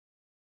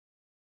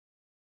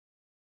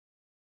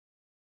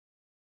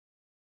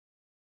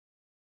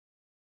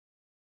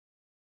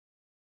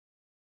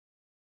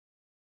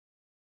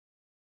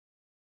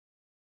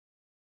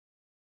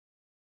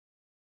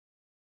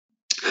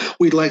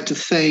We'd like to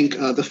thank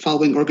the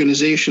following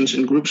organizations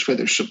and groups for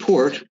their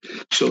support.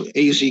 So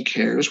AZ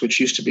Cares, which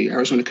used to be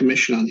Arizona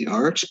Commission on the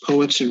Arts,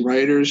 Poets and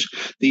Writers,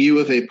 the U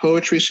of A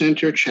Poetry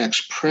Center,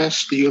 Chax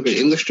Press, the U of A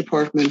English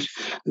Department,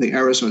 and the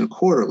Arizona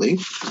Quarterly.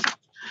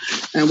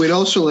 And we'd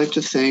also like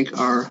to thank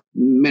our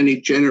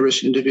many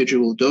generous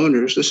individual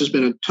donors. This has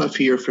been a tough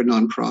year for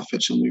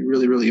nonprofits, and we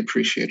really, really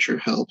appreciate your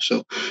help.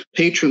 So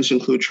patrons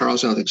include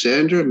Charles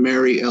Alexander,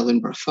 Mary Ellen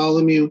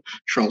Bartholomew,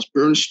 Charles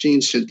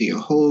Bernstein, Cynthia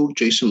Hogue,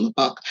 Jason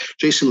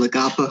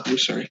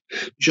Lagapa,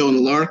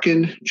 Joan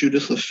Larkin,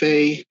 Judith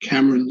LaFay,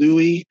 Cameron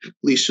Louie,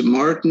 Lisa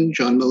Martin,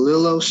 John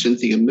Melillo,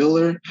 Cynthia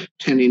Miller,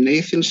 Tenny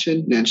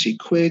Nathanson, Nancy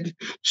Quigg,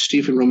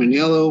 Stephen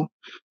Romaniello,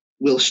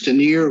 Will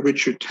Stanier,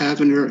 Richard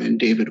Tavener, and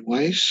David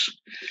Weiss.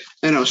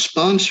 And our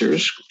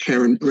sponsors,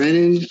 Karen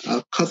Brennan,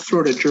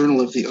 Cutthroat, a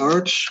Journal of the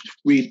Arts,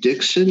 Reed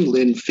Dixon,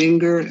 Lynn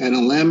Finger,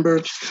 Anna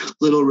Lambert,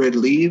 Little Red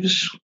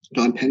Leaves,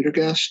 Don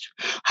Pendergast,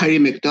 Heidi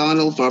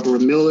McDonald, Barbara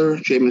Miller,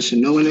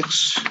 Jameson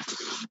Noenix,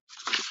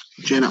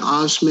 Jenna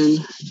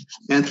Osman,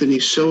 Anthony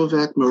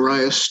Sovak,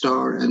 Mariah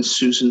Starr, and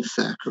Susan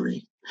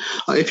Thackeray.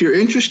 If you're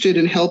interested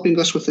in helping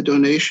us with a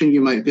donation,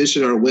 you might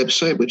visit our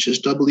website, which is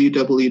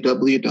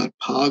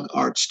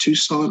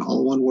www.pogartstucson,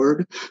 all one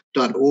word,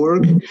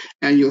 .org,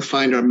 and you'll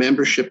find our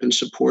membership and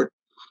support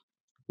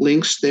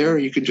links there.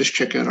 You can just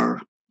check out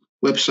our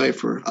website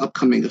for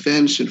upcoming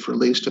events and for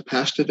links to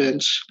past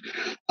events.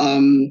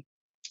 I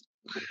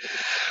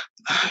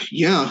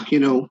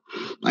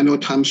know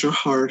times are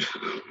hard.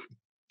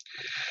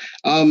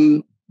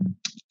 I'd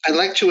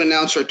like to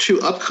announce our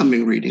two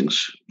upcoming readings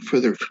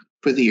for the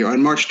year.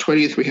 On March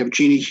 20th, we have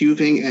Jeannie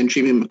Huving and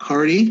Jamie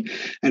McCarty.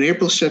 And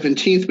April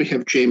 17th, we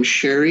have James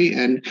Sherry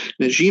and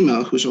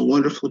Najima, who's a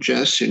wonderful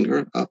jazz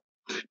singer,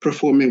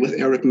 performing with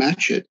Eric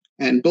Matchett.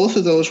 And both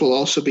of those will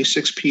also be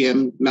 6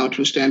 p.m.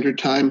 Mountain Standard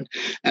Time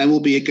and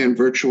will be, again,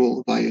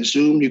 virtual via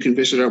Zoom. You can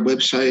visit our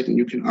website and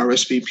you can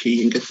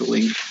RSVP and get the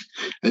link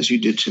as you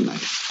did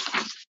tonight.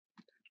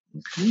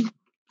 Okay.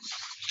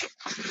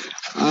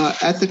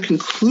 At the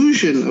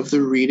conclusion of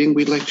the reading,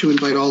 we'd like to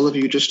invite all of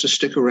you just to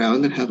stick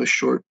around and have a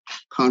short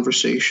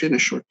conversation, a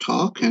short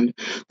talk, and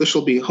this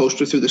will be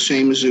hosted through the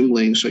same Zoom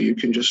link, so you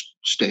can just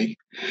stay.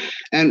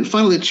 And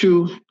finally,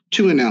 two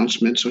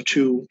announcements, or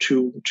two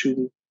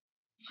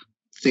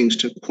things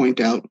to point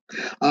out.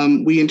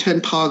 We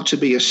intend POG to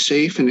be a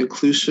safe and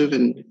inclusive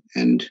and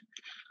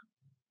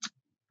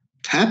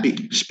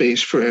happy space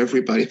for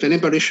everybody. If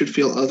anybody should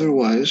feel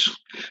otherwise,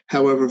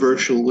 however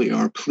virtual we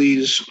are,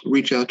 please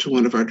reach out to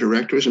one of our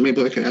directors. And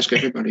maybe I could ask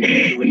everybody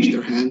to raise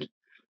their hand.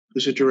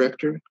 Who's a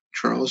director?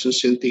 Charles and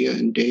Cynthia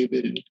and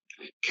David and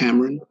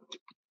Cameron.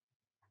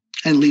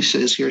 And Lisa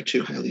is here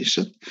too. Hi,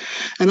 Lisa.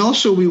 And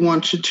also we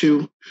wanted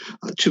to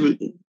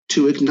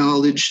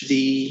acknowledge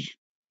the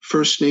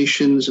First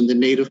Nations and the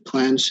native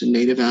plants and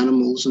native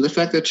animals, and the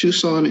fact that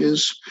Tucson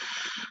is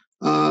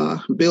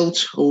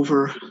built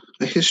over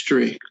a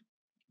history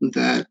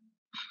that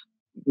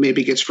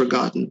maybe gets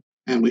forgotten,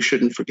 and we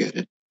shouldn't forget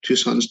it.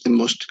 Tucson's the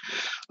most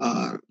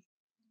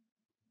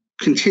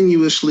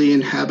continuously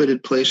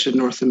inhabited place in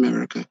North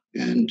America,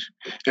 and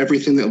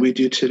everything that we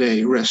do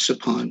today rests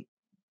upon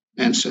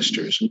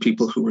ancestors and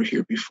people who were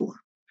here before.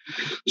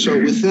 So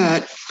with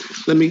that,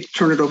 let me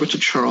turn it over to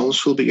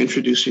Charles, who will be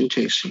introducing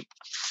Tacey.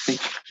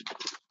 Thank you.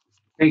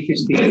 Thank you,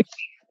 Steve.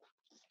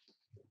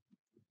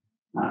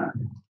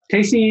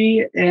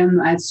 Tacey M.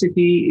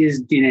 Atsitty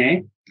is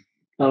Diné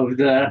of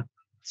the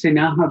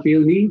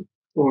Tsénahabiłnii,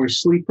 or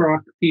Sleep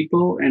Rock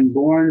people, and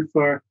born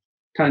for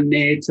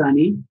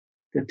Tsénahabiłnii,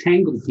 the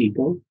Tangle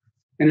People,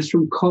 and is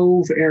from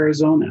Cove,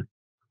 Arizona.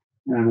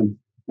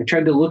 I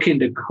tried to look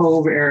into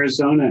Cove,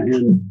 Arizona,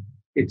 and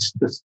it's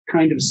the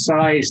kind of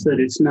size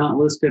that it's not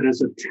listed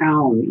as a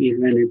town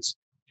even. It's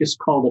just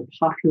called a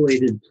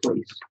populated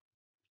place.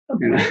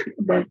 And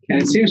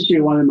it seems to be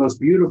one of the most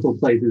beautiful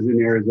places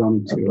in Arizona,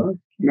 too,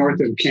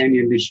 north of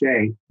Kenyon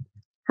Review.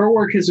 Her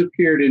work has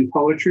appeared in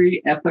poetry,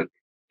 epic,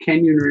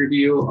 Kenyon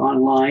Review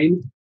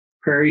Online,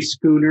 Prairie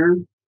Schooner,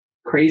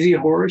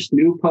 Crazyhorse,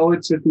 New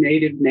Poets of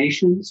Native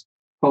Nations,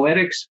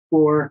 Poetics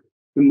for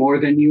the More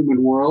Than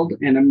Human World,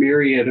 and a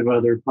myriad of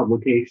other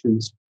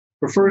publications.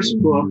 Her first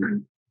book,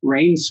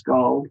 Rain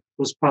Scald,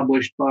 was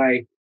published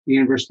by the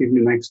University of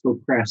New Mexico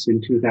Press in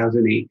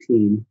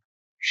 2018.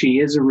 She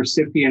is a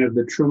recipient of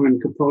the Truman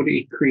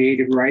Capote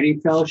Creative Writing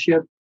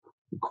Fellowship,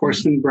 the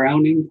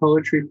Corson-Browning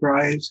Poetry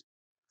Prize,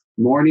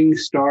 Morning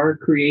Star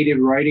Creative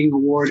Writing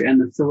Award, and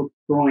the Philip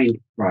Freund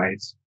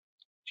Prize.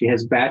 She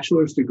has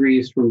bachelor's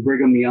degrees from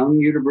Brigham Young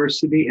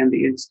University and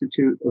the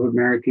Institute of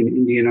American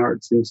Indian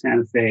Arts in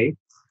Santa Fe,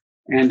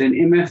 and an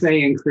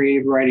MFA in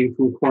creative writing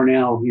from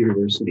Cornell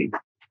University.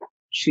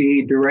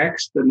 She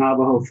directs the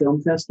Navajo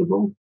Film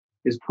Festival,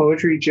 is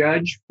poetry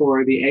judge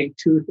for the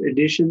Eggtooth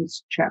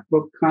Editions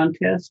Chapbook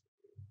Contest,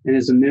 and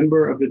is a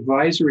member of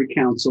Advisory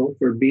Council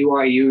for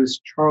BYU's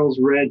Charles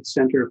Redd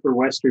Center for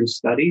Western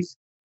Studies.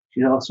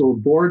 She's also a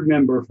board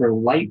member for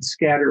Light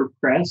Scatter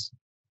Press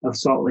of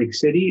Salt Lake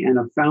City and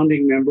a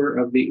founding member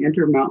of the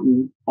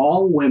Intermountain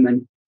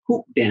All-Women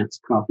Hoop Dance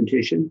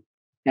Competition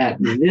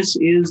at This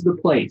Is the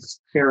Place,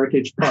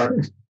 Heritage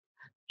Park.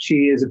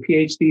 She is a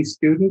PhD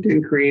student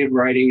in creative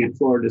writing at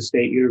Florida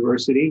State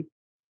University.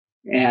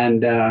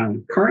 And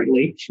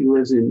currently, she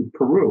lives in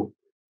Peru.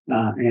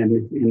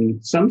 And in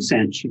some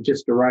sense, she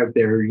just arrived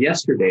there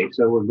yesterday.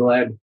 So we're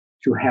glad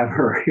to have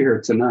her here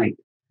tonight.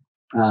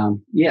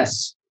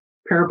 Yes,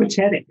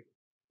 peripatetic.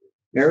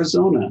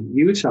 Arizona,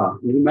 Utah,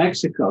 New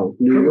Mexico,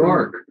 New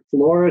York,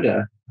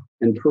 Florida,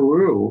 and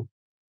Peru.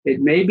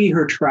 It may be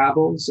her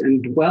travels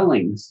and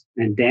dwellings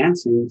and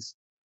dancings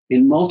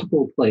in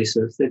multiple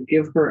places that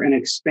give her an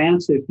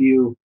expansive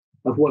view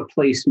of what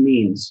place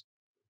means,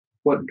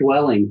 what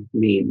dwelling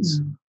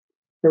means.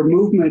 Her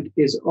movement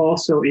is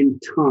also in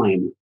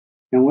time.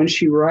 And when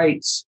she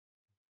writes,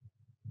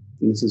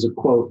 and this is a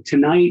quote,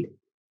 "Tonight,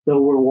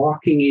 though we're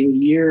walking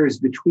in years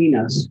between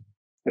us,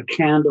 a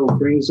candle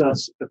brings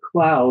us a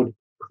cloud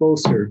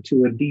closer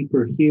to a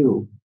deeper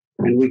hue,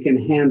 and we can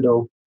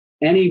handle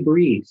any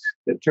breeze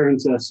that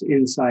turns us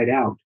inside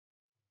out."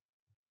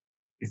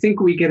 I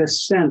think we get a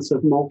sense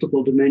of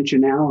multiple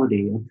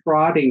dimensionality, of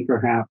prodding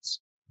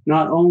perhaps,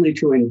 not only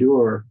to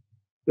endure,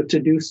 but to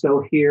do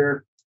so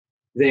here,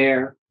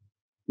 there,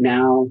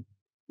 now,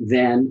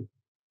 then,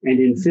 and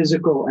in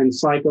physical and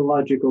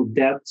psychological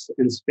depths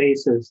and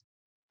spaces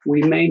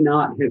we may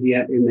not have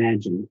yet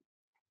imagined.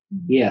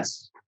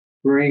 Yes,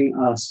 bring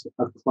us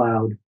a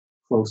cloud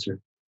closer.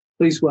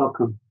 Please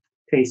welcome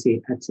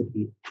Tacey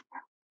Atsitty.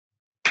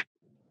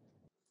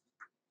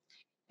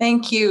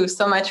 Thank you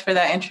so much for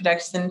that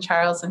introduction,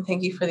 Charles, and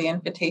thank you for the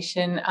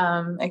invitation.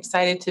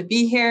 Excited to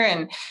be here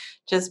and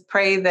just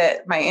pray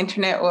that my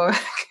internet will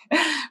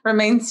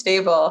remain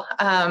stable.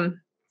 So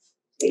I'm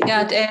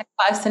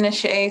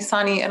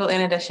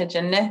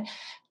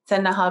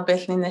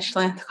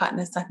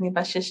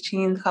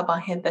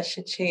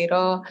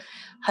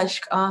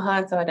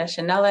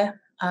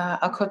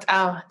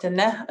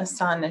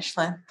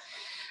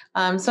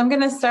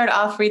going to start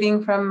off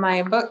reading from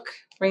my book,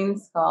 Rain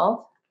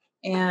Skull,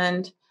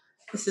 and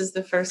this is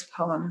the first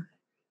poem.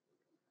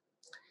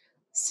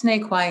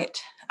 Snake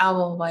white,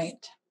 owl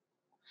white.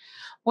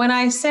 When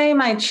I say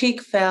my cheek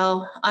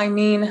fell, I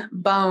mean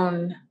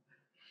bone.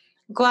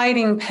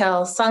 Gliding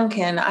pill,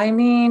 sunken, I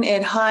mean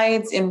it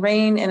hides in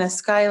rain in a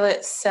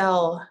skylit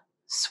cell,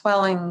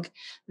 swelling.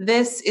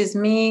 This is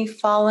me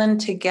fallen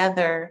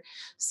together,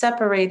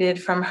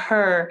 separated from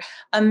her,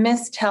 a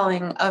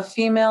mistelling of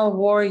female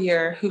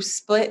warrior who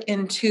split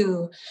in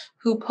two,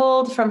 who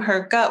pulled from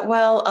her gut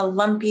well a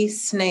lumpy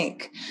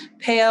snake,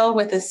 pale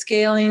with a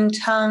scaling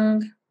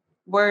tongue,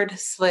 word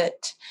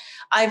slit.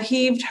 I've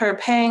heaved her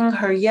pang,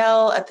 her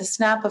yell at the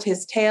snap of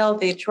his tail.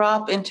 They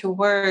drop into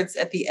words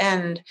at the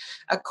end,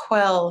 a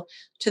quell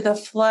to the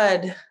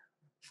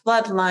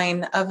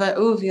floodline of a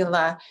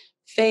uvula,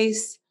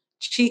 face,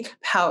 cheek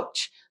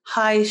pouch,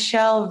 high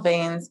shell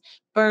veins.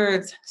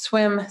 Birds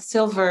swim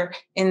silver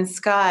in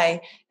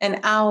sky. An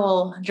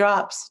owl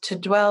drops to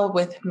dwell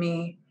with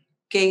me,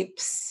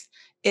 gapes.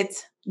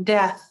 It's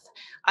death.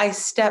 I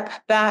step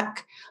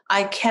back.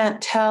 I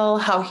can't tell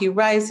how he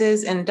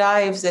rises and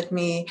dives at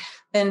me,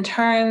 then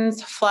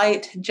turns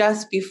flight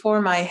just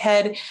before my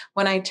head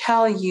when I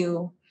tell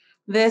you,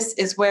 this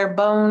is where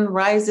bone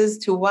rises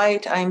to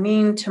white. I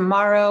mean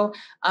tomorrow,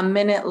 a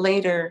minute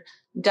later,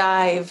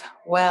 dive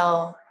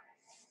well.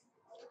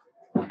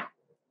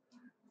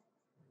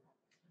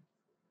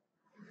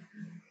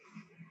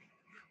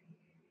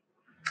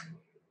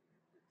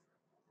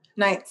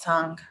 Night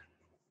Song.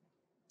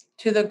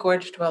 To the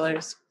gorge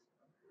dwellers.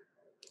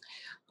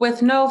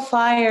 With no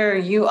fire,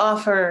 you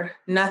offer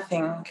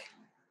nothing.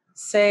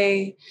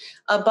 Say,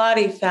 a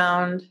body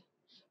found,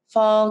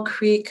 Fall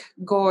Creek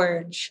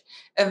Gorge,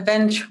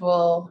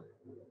 eventual.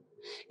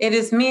 It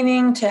is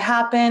meaning to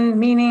happen,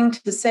 meaning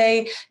to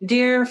say,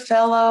 dear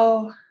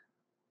fellow.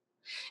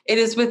 It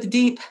is with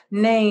deep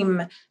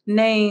name,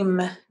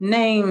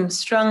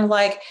 strung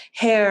like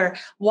hair,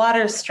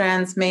 water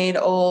strands made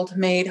old,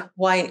 made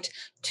white,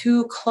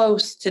 too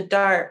close to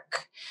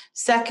dark.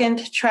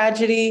 Second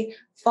tragedy,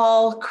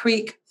 Fall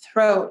Creek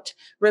throat,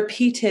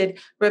 repeated,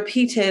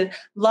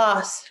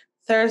 lost,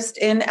 thirst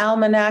in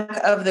almanac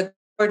of the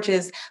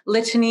gorges,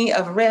 litany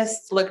of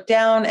wrists, look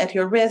down at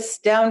your wrists,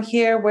 down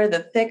here where the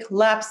thick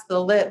laps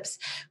the lips,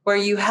 where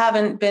you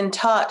haven't been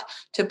taught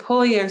to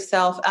pull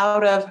yourself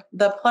out of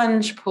the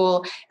plunge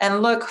pool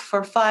and look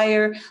for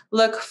fire,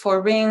 look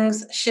for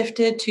rings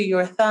shifted to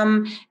your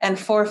thumb and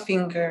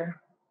forefinger.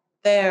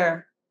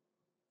 There,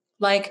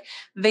 like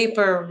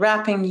vapor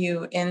wrapping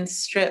you in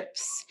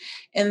strips.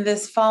 In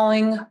this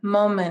falling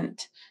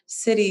moment,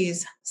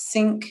 cities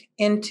sink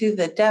into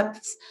the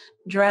depths,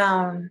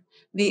 drown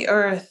the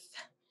earth,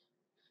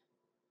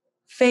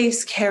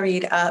 face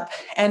carried up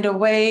and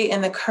away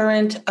in the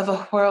current of a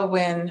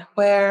whirlwind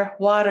where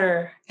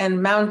water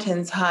and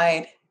mountains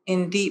hide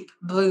in deep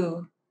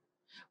blue.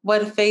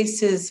 What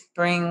faces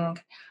bring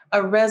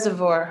a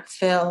reservoir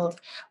filled,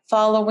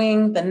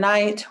 following the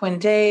night when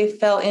day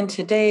fell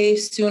into day,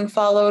 soon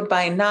followed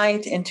by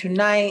night into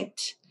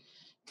night,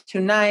 to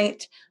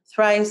night,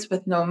 thrice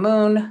with no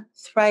moon,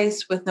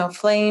 thrice with no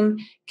flame,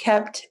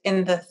 kept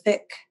in the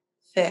thick,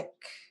 thick.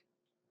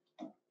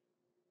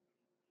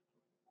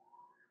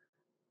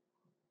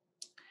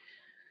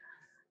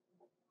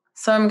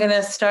 So I'm going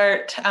to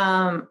start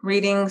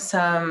reading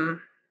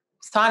some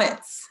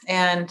sonnets,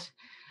 and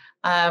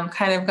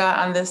kind of got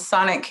on this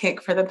sonnet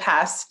kick for the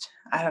past,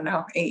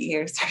 8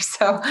 years or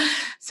so.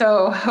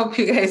 So hope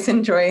you guys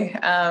enjoy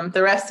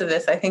the rest of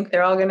this. I think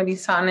they're all going to be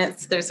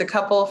sonnets. There's a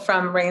couple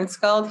from Rain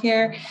Scald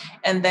here,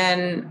 and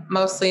then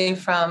mostly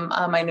from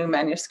my new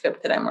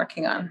manuscript that I'm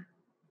working on.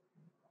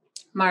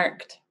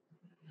 Marked.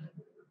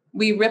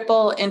 We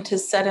ripple into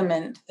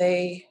sediment,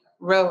 they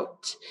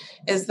wrote,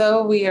 as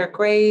though we are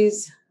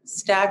grays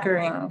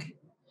staggering.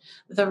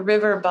 The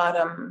river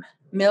bottom,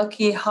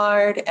 milky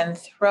hard and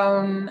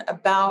thrown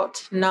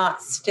about,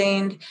 not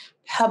stained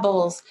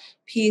pebbles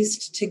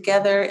pieced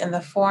together in the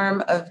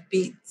form of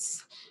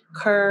beats,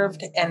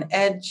 curved and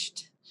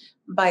edged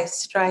by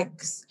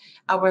strikes.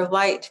 Our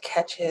light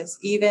catches,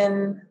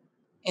 even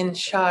in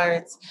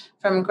shards,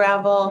 from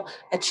gravel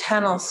a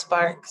channel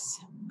sparks,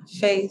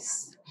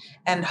 face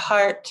and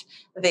heart.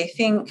 They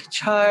think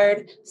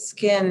charred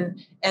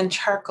skin and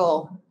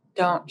charcoal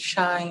don't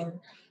shine.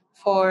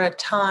 For a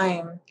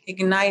time,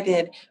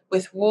 ignited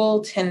with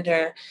wool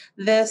tinder,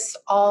 this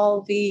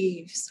all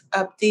leaves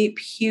a deep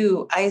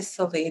hue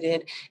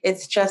isolated.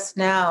 It's just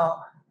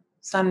now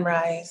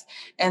sunrise,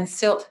 and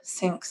silt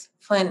sinks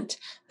flint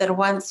that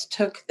once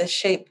took the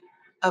shape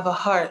of a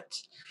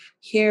heart.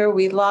 Here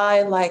we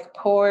lie like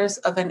pores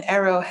of an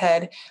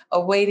arrowhead,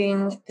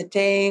 awaiting the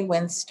day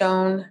when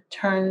stone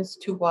turns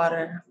to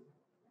water.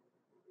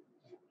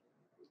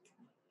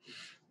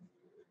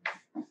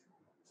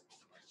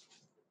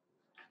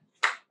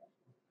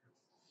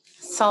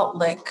 Salt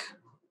lick.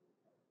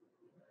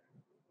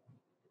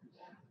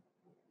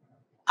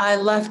 I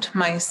left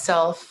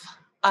myself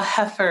a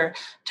heifer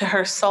to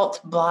her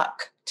salt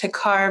block to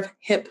carve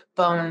hip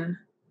bone.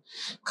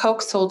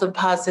 Coaxal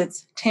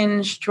deposits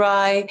tinge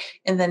dry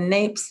in the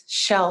nape's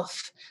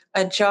shelf,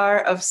 a jar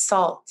of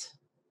salt.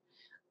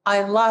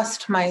 I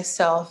lost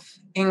myself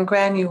in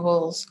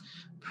granules,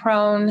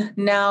 prone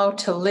now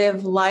to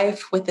live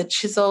life with a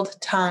chiseled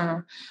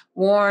tongue,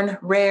 worn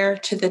rare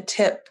to the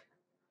tip.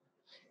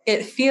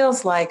 It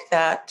feels like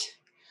that,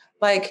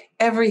 like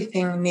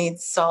everything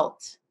needs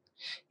salt.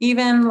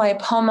 Even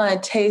lipoma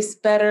tastes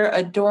better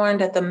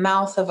adorned at the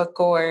mouth of a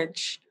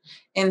gorge,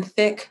 in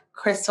thick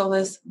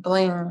chrysalis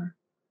bling.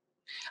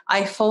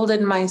 I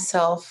folded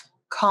myself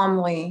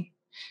calmly,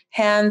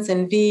 hands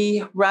in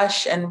V,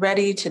 rush and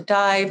ready to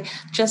dive,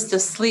 just a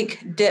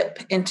sleek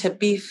dip into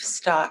beef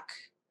stock.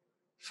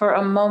 For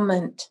a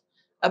moment,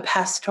 a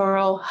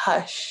pastoral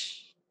hush.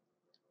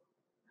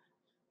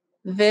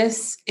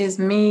 This is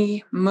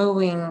me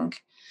mooing.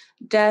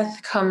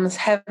 Death comes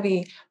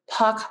heavy,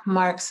 pock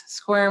marks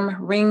squirm,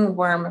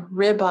 ringworm,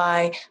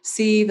 ribeye,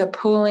 see the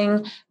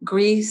pooling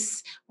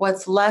grease,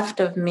 what's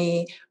left of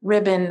me,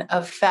 ribbon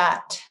of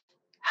fat,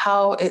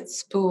 how it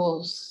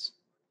spools.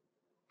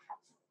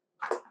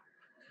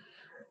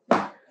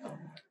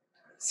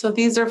 So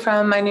these are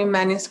from my new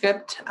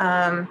manuscript,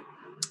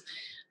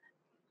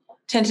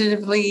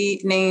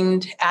 tentatively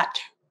named At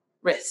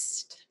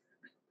Wrist.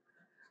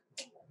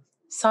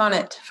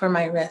 Sonnet for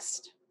my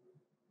wrist.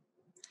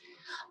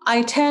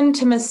 I tend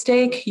to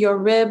mistake your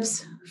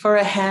ribs for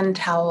a hand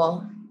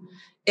towel.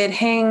 It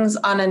hangs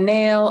on a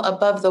nail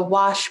above the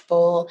wash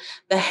bowl,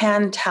 the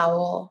hand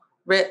towel,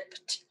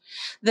 ripped.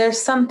 There's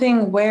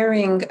something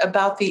wearing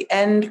about the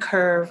end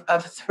curve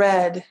of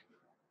thread.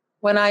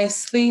 When I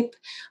sleep,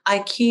 I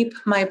keep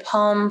my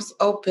palms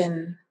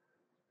open.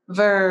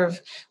 Verve,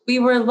 we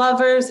were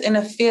lovers in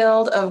a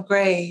field of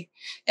gray.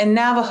 In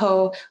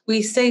Navajo,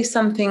 we say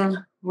something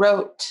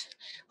rote.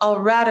 All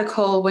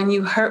radical when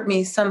you hurt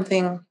me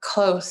something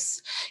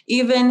close.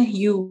 Even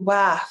you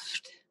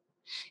waft.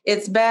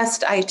 It's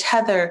best I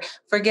tether,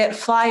 forget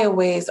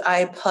flyaways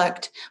I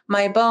plucked.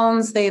 My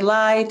bones, they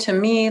lie to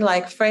me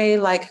like fray,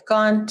 like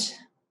gaunt.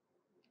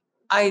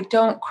 I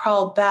don't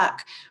crawl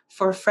back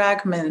for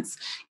fragments,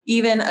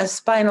 even a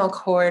spinal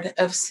cord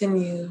of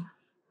sinew.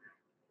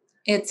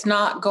 It's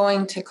not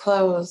going to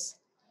close.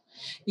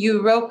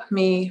 You rope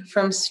me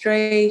from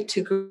stray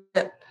to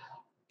grip.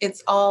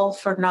 It's all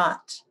for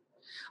naught.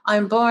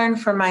 I'm born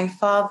for my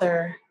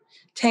father.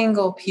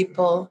 Tangle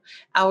People,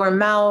 our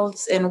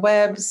mouths in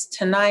webs.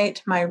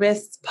 Tonight my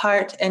wrists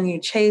part and you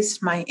chase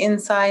my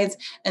insides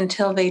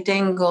until they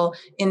dangle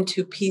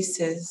into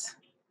pieces.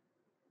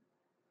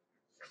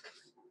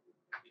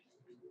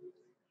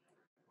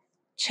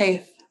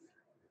 Chafe.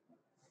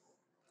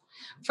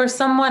 For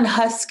someone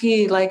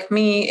husky like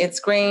me, it's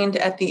grained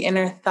at the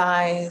inner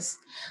thighs,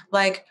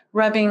 like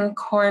rubbing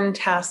corn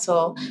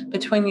tassel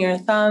between your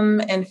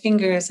thumb and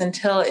fingers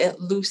until it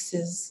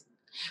looses,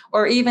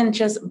 or even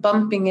just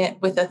bumping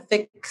it with a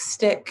thick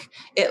stick.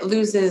 It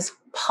loses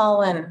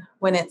pollen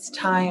when it's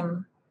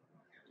time.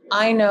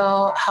 I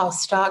know how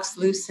stalks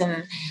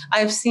loosen.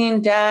 I've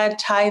seen Dad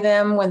tie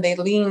them when they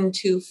lean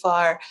too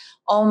far,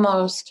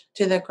 almost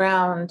to the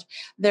ground.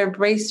 Their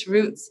brace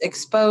roots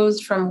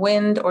exposed from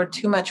wind or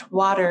too much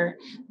water.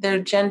 Their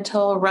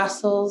gentle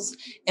rustles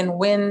in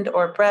wind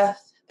or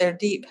breath. their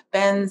deep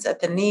bends at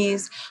the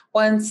knees.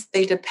 Once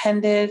they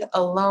depended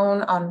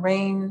alone on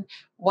rain.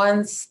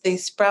 Once they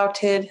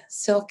sprouted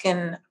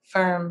silken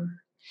firm.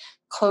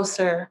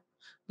 Closer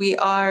we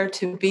are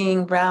to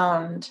being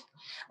round,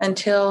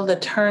 until the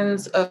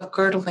turns of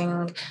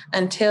girdling,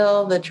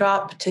 until the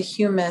drop to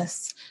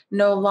humus,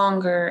 no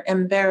longer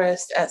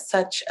embarrassed at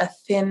such a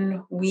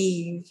thin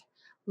weave,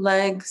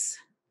 legs,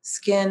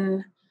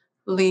 skin,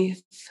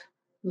 leaf,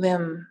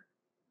 limb.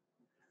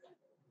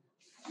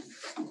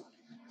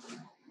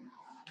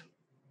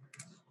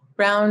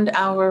 Round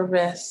our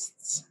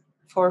wrists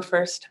for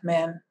first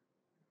man.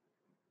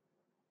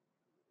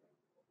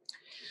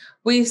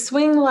 We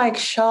swing like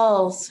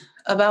shawls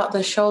about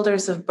the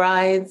shoulders of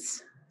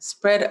brides,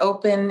 spread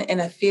open in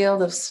a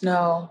field of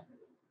snow.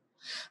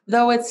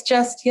 Though it's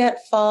just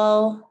yet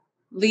fall,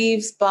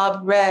 leaves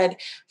bob red,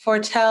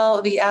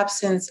 foretell the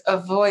absence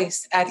of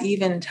voice at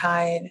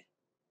eventide.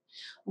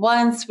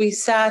 Once we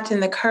sat in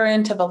the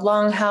current of a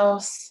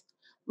longhouse,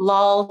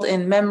 lulled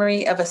in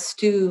memory of a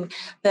stew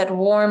that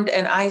warmed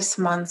an ice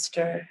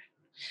monster.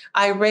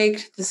 I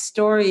raked the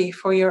story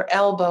for your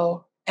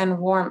elbow and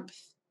warmth,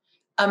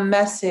 a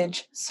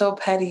message so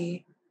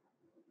petty.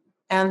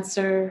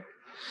 Answer,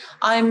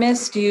 I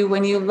missed you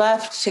when you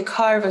left to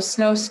carve a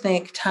snow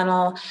snake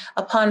tunnel.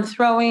 Upon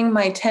throwing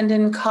my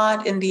tendon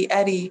caught in the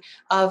eddy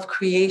of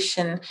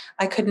creation,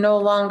 I could no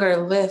longer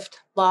lift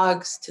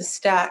logs to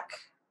stack.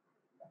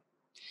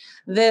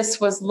 This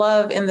was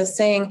love in the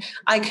saying,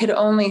 I could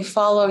only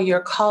follow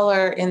your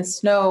collar in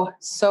snow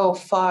so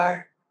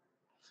far.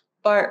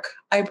 Bark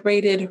I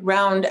braided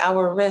round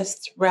our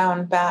wrists,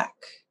 round back.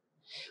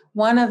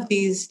 One of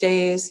these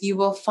days you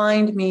will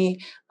find me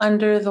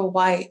under the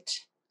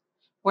white,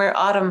 where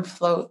autumn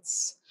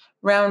floats,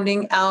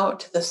 rounding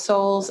out the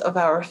soles of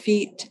our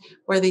feet,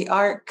 where the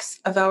arcs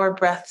of our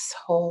breaths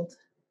hold.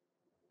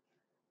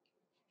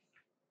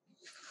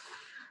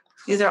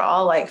 These are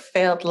all like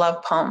failed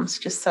love poems,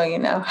 just so you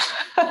know.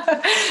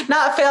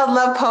 Not failed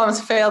love poems,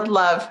 failed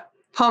love.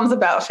 Poems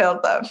about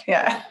failed love,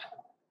 yeah.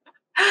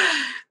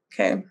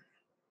 Okay.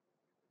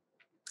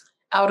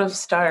 Out of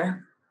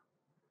star.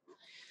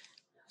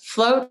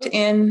 Float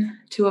in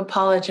to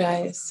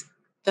apologize,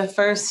 the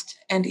first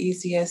and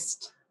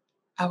easiest,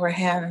 our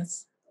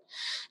hands.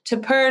 To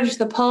purge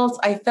the pulse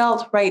I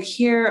felt right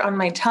here on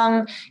my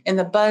tongue in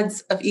the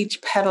buds of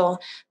each petal,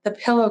 the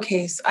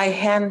pillowcase I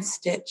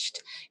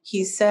hand-stitched.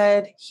 He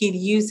said he'd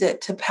use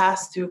it to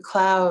pass through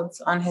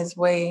clouds on his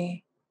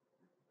way.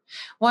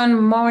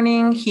 One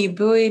morning he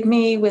buoyed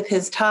me with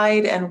his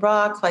tide and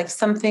rock like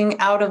something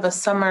out of a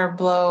summer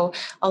blow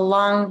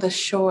along the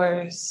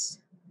shores.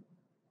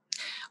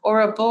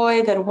 Or a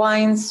boy that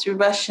winds through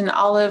Russian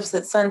olives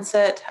at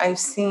sunset, I've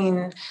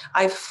seen.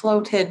 I've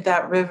floated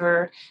that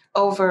river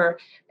over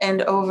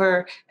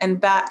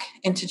and back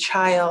into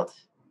child.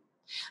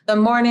 The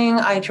morning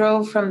I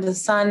drove from the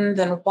sun,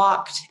 then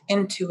walked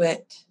into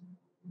it.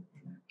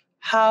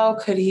 How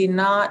could he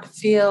not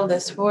feel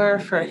this were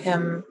for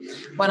him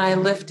when I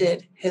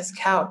lifted his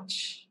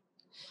couch?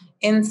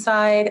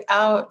 Inside,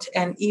 out,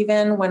 and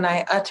even when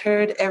I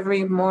uttered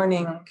every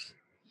morning,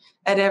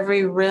 at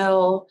every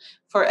rill,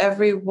 for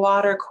every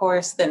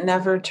watercourse that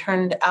never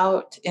turned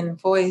out in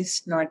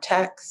voice nor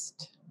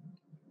text.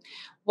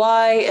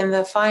 Why, in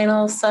the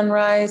final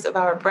sunrise of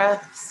our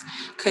breaths,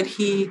 could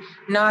he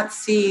not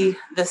see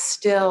the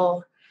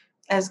still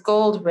as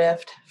gold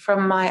rift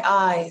from my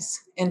eyes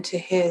into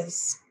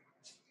his?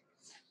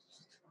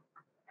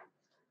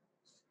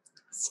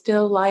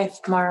 Still life,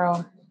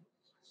 Morrow.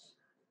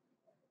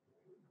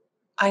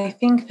 I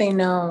think they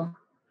know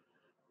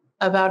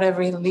about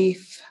every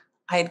leaf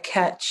I'd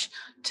catch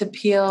to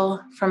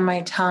peel from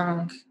my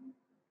tongue.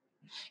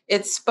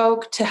 It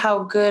spoke to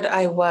how good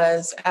I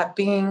was at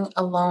being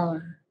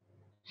alone.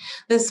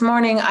 This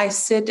morning I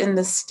sit in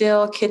the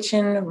still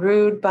kitchen,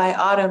 rued by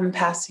autumn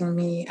passing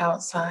me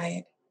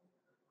outside.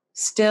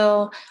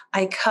 Still,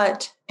 I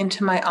cut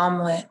into my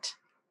omelet.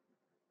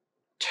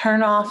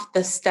 Turn off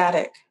the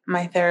static,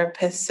 my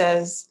therapist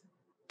says.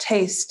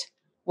 Taste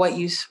what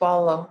you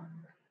swallow.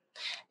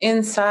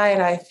 Inside,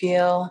 I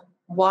feel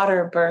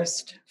water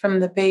burst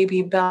from the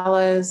baby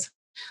bellas.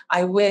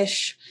 I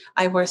wish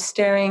I were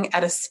staring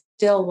at a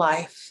still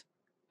life,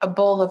 a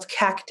bowl of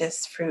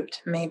cactus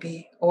fruit,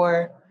 maybe,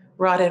 or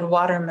rotted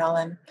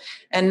watermelon,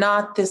 and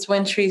not this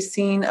wintry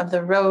scene of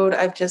the road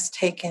I've just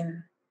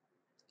taken.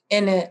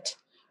 In it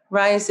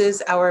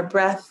rises our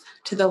breath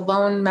to the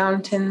lone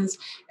mountains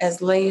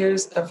as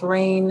layers of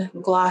rain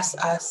gloss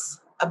us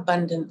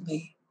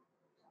abundantly.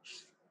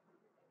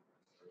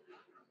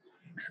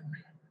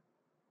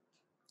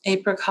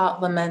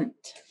 Apricot Lament.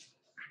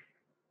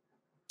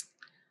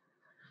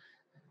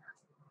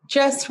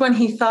 Just when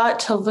he thought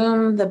to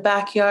loom the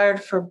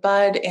backyard for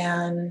bud,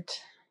 and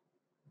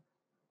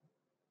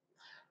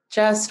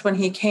just when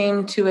he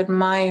came to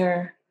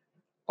admire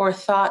or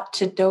thought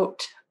to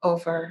dote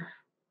over,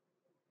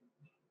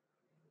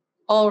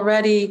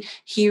 already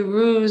he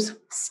rues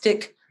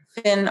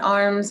stick-thin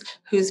arms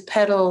whose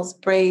petals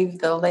brave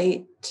the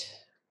late,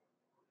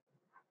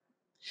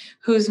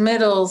 whose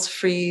middles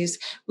freeze,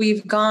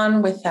 we've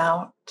gone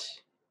without.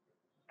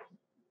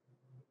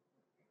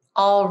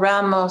 All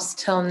Ramos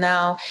till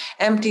now,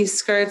 empty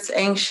skirts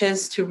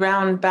anxious to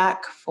round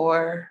back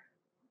for.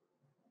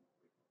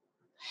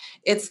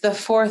 It's the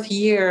 4th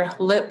year,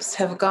 lips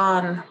have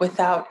gone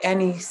without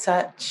any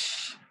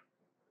such.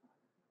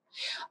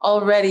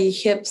 Already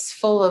hips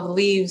full of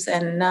leaves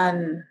and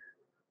none.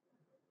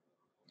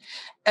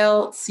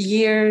 Else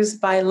years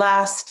by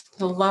last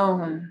the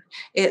lone,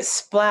 it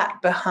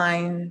splat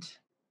behind.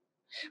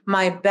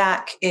 My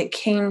back, it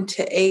came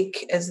to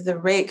ache as the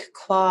rake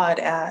clawed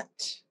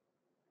at.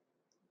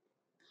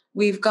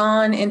 We've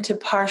gone into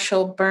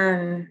partial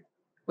burn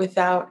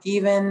without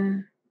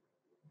even.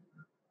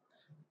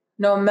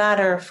 No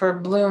matter for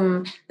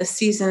bloom, the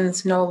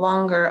seasons no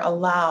longer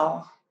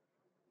allow.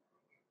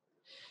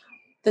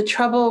 The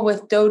trouble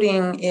with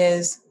doting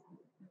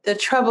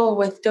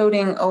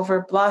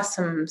over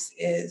blossoms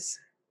is.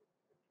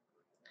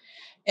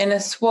 In a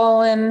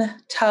swollen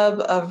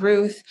tub of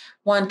Ruth,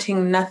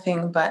 wanting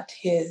nothing but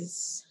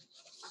his.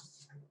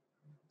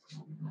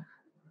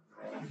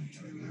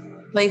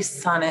 Lace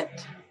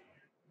sonnet.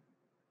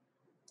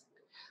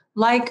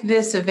 Like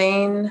this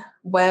vein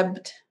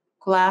webbed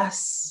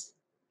glass,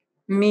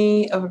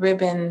 me a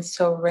ribbon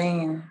so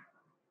rain,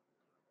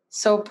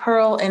 so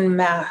pearl in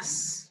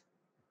mass,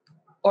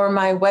 or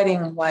my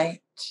wedding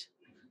white.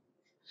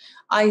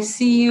 I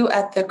see you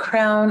at the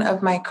crown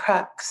of my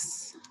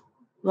crux,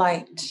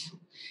 light,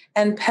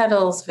 and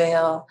petals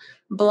veil,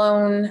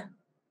 blown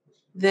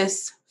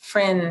this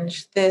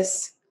fringe,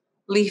 this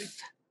leaf,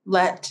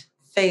 let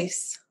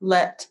face,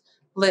 let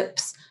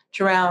lips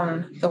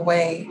drown the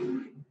way.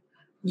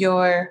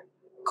 Your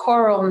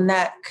coral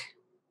neck,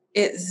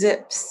 it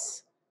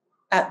zips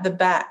at the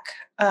back,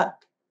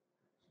 up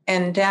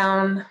and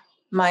down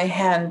my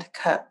hand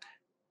cup.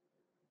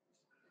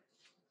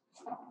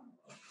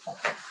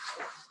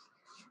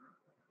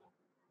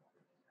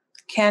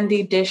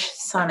 Candy dish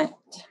sonnet.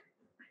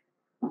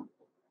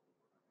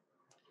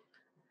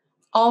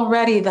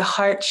 Already the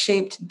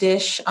heart-shaped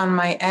dish on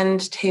my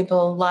end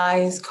table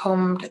lies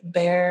combed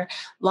bare,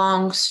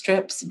 long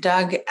strips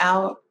dug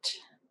out.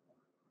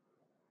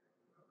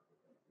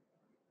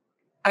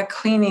 A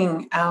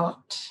cleaning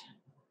out.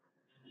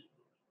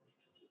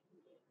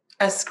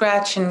 A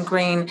scratch and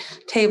grain,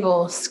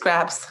 table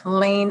scraps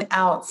lain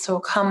out so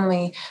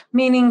comely,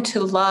 meaning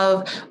to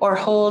love or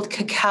hold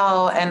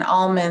cacao and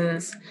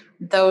almonds,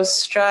 those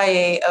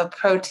striae of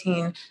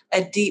protein,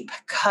 a deep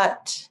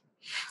cut.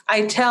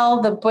 I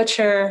tell the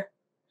butcher,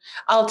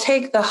 I'll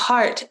take the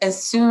heart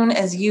as soon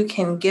as you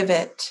can give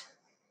it.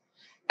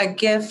 A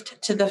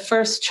gift to the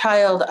first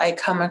child I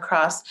come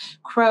across.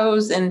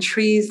 Crows and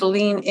trees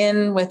lean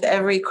in with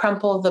every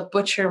crumple the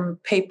butcher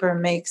paper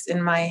makes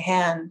in my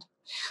hand.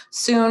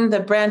 Soon the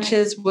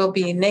branches will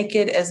be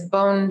naked as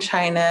bone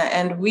china,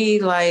 and we,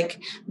 like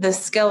the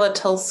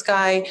skeletal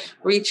sky,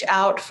 reach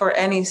out for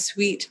any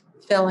sweet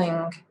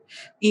filling.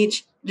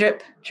 Each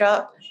drip,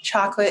 drop,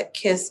 chocolate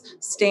kiss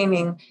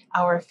staining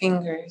our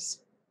fingers.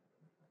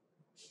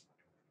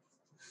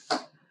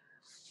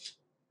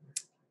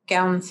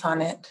 Gown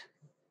sonnet.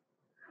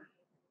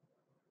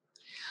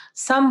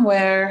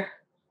 Somewhere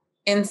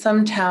in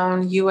some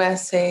town,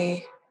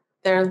 USA,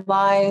 there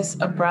lies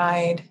a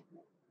bride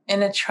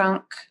in a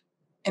trunk,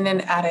 in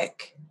an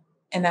attic,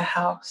 in a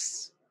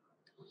house.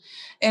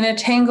 In a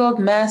tangled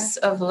mess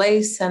of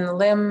lace and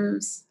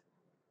limbs,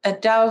 a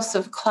douse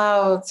of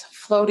clouds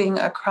floating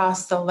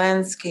across the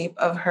landscape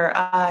of her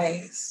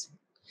eyes.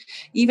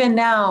 Even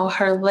now,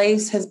 her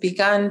lace has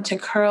begun to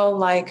curl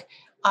like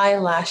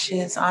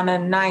eyelashes on a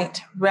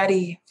night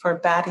ready for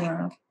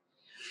batting,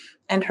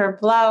 and her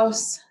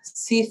blouse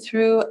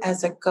see-through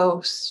as a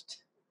ghost.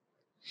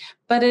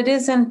 But it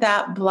isn't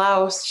that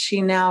blouse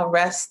she now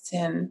rests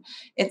in.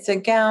 It's a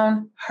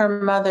gown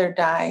her mother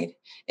dyed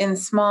in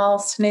small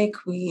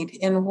snakeweed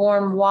in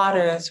warm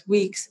waters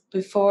weeks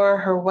before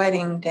her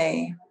wedding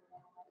day.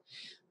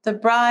 The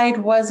bride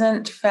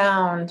wasn't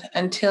found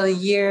until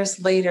years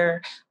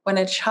later, when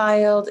a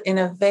child in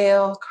a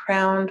veil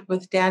crowned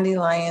with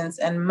dandelions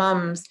and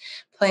mums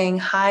playing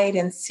hide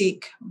and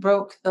seek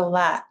broke the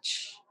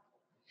latch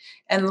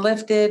and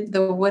lifted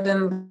the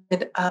wooden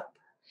lid up,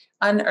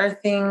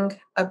 unearthing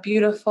a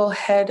beautiful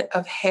head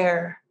of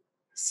hair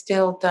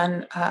still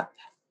done up.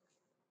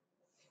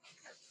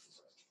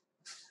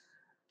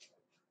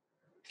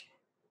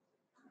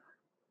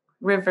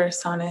 River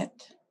sonnet.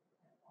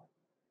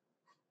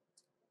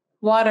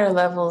 Water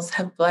levels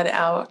have bled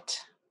out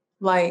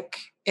like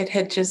it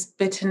had just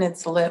bitten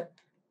its lip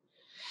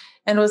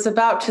and was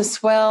about to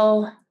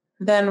swell,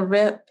 then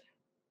rip.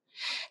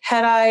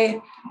 Had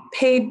I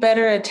paid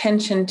better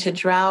attention to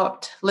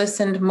drought,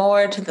 listened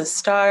more to the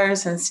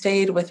stars, and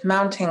stayed with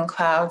mountain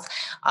clouds,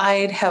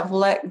 I'd have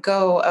let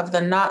go of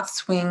the knot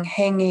swing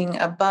hanging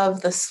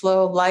above the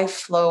slow life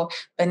flow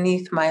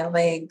beneath my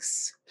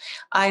legs.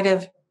 I'd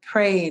have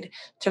prayed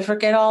to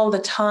forget all the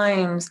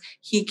times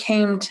he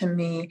came to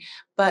me,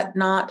 but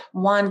not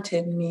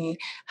wanted me.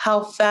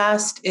 How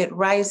fast it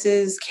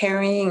rises,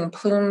 carrying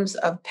plumes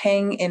of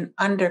pang in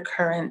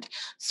undercurrent,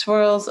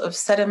 swirls of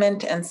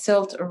sediment and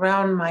silt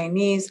around my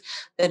knees,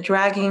 the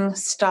dragging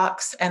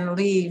stalks and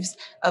leaves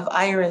of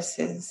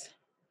irises.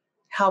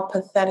 How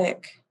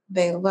pathetic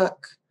they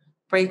look,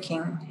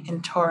 breaking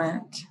in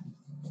torrent.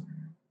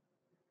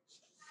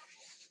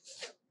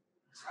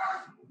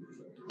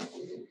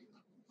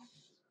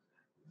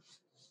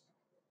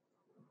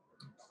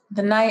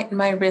 The night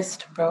my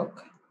wrist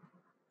broke.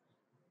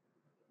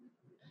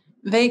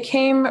 They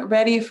came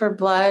ready for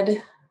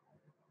blood.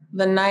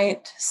 The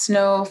night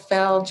snow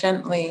fell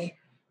gently,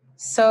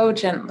 so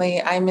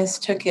gently I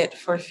mistook it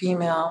for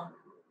female.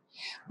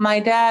 My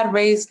dad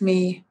raised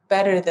me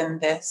better than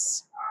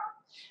this.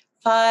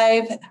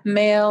 5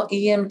 male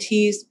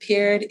EMTs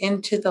peered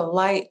into the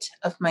light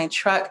of my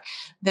truck.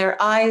 Their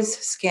eyes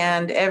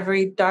scanned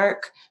every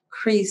dark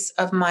crease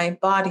of my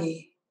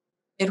body.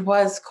 It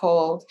was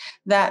cold.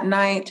 That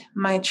night,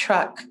 my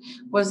truck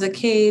was a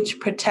cage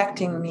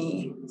protecting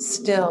me,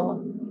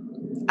 still.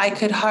 I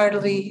could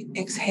hardly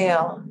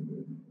exhale.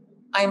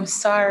 I'm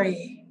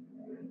sorry.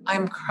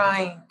 I'm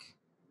crying.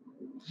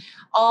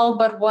 All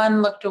but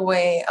one looked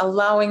away,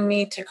 allowing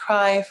me to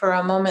cry for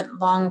a moment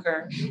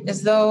longer,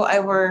 as though I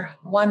were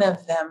one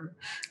of them.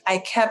 I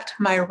kept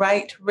my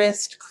right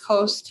wrist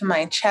close to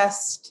my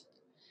chest,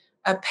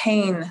 a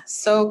pain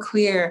so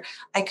clear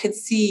I could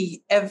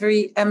see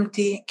every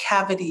empty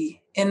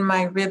cavity in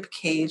my rib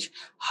cage,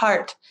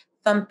 heart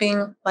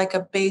thumping like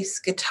a bass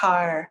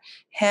guitar,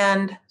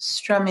 hand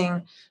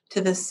strumming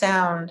to the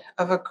sound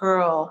of a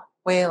girl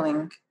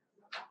wailing.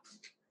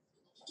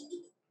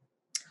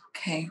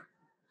 Okay.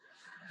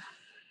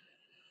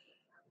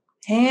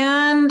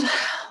 And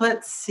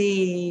let's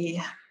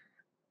see.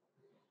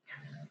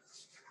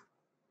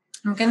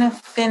 I'm going to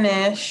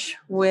finish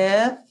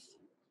with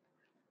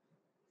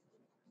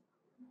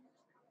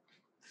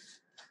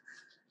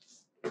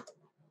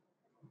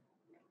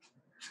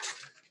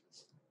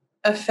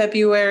a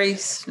February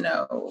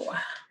snow.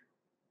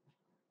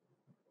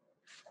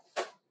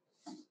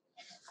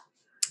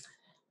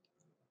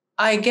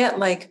 I get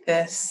like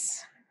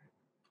this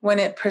when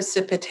it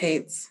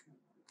precipitates,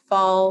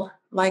 fall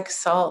like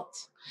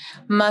salt.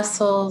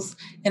 Muscles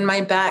in my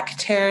back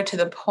tear to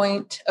the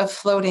point of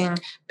floating,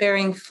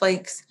 bearing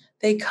flakes.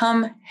 They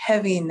come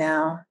heavy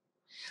now,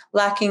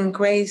 lacking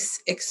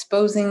grace,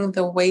 exposing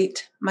the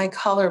weight my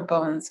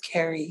collarbones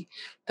carry.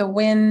 The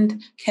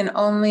wind can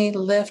only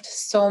lift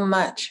so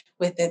much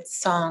with its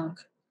song.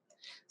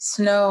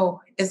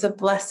 Snow is a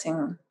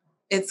blessing.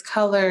 Its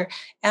color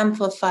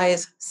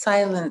amplifies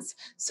silence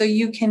so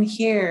you can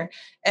hear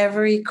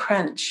every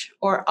crunch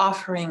or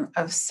offering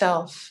of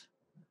self.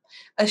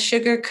 A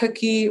sugar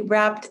cookie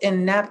wrapped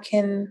in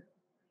napkin.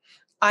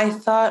 I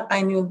thought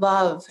I knew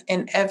love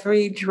in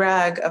every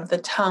drag of the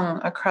tongue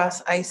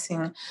across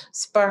icing,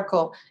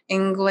 sparkle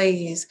and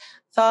glaze.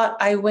 Thought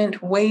I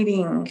went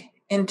wading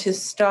into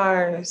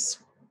stars,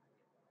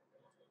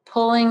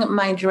 pulling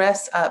my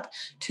dress up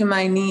to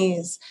my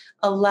knees.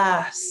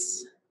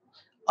 Alas,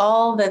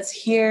 all that's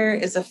here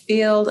is a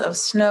field of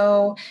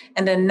snow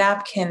and a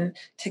napkin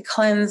to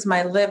cleanse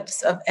my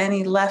lips of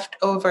any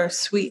leftover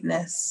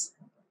sweetness.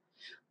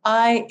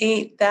 I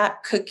ate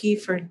that cookie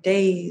for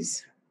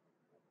days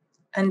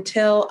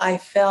until I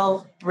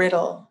fell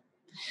brittle.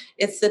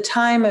 It's the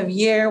time of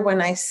year when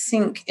I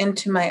sink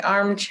into my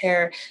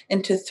armchair,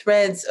 into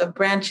threads of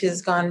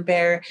branches gone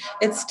bare.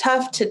 It's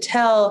tough to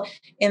tell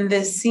in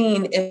this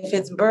scene if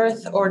it's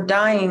birth or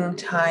dying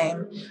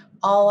time.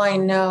 All I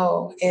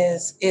know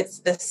is it's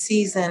the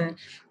season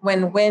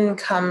when wind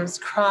comes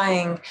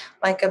crying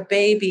like a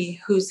baby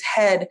whose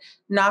head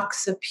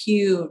knocks a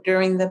pew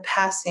during the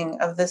passing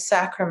of the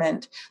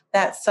sacrament.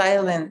 That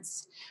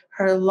silence,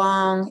 her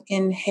long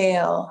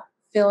inhale,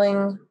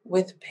 filling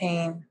with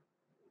pain.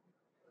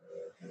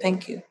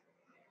 Thank you.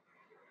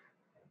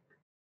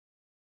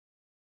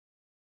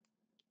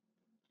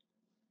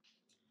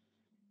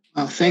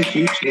 Wow, thank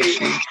you,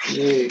 Tacey.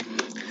 Hey,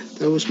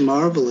 that was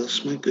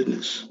marvelous. My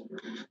goodness.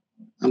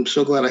 I'm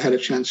so glad I had a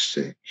chance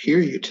to hear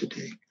you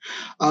today.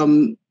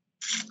 We're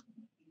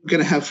going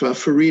to have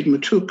Fareed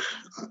Matuk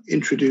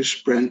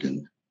introduce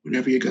Brandon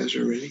whenever you guys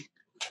are ready.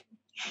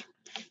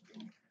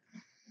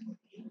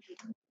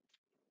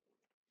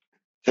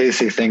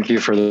 Tacey, thank you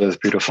for those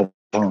beautiful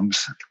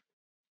poems.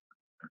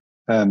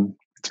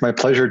 It's my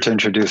pleasure to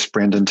introduce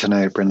Brandon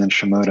tonight, Brandon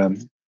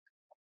Shimoda.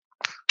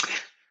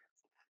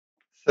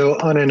 So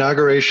on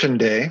Inauguration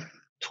Day,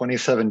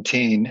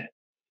 2017,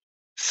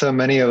 so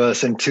many of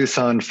us in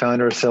Tucson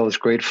found ourselves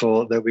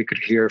grateful that we could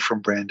hear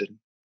from Brandon.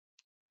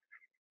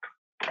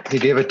 He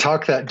gave a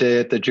talk that day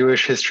at the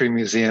Jewish History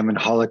Museum and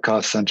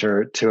Holocaust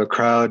Center to a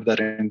crowd that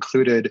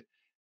included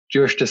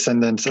Jewish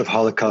descendants of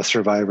Holocaust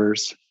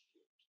survivors,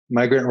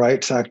 migrant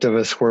rights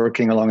activists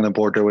working along the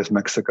border with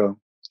Mexico,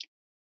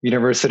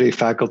 university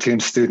faculty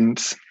and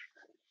students,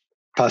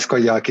 Pascua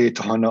Yaqui,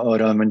 Tohono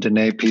O'odham, and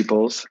Diné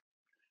peoples,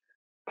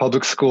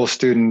 public school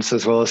students,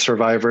 as well as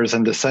survivors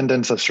and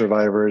descendants of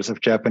survivors of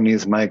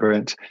Japanese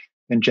migrant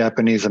and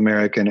Japanese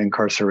American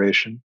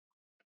incarceration.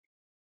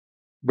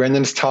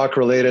 Brandon's talk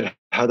related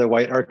how the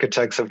white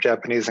architects of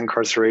Japanese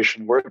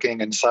incarceration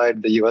working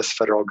inside the US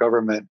federal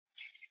government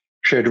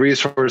shared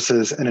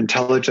resources and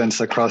intelligence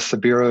across the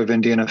Bureau of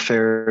Indian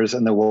Affairs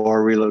and the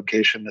War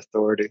Relocation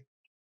Authority.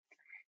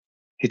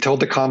 He told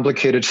the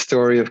complicated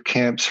story of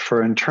camps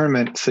for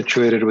internment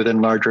situated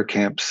within larger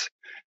camps,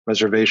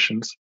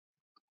 reservations,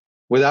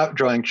 without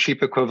drawing cheap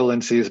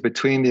equivalencies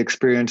between the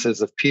experiences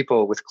of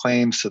people with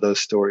claims to those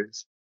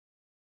stories.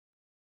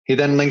 He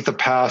then linked the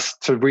past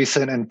to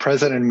recent and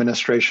present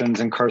administrations'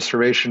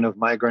 incarceration of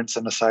migrants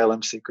and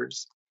asylum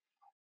seekers.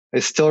 I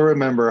still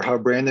remember how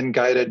Brandon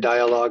guided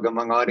dialogue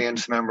among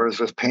audience members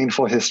with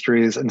painful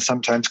histories and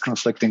sometimes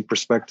conflicting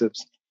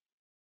perspectives.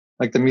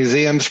 Like the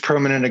museum's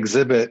permanent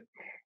exhibit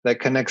that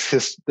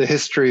connects the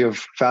history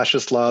of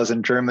fascist laws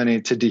in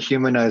Germany to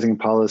dehumanizing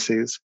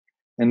policies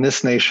in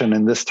this nation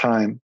and this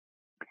time.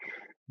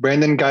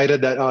 Brandon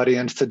guided that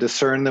audience to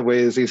discern the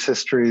ways these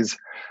histories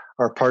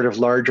are part of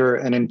larger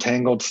and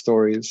entangled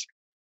stories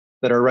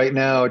that are right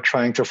now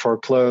trying to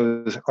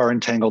foreclose our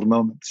entangled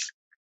moments.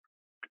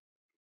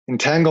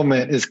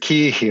 Entanglement is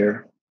key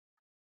here.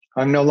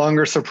 I'm no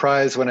longer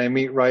surprised when I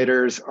meet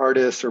writers,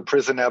 artists, or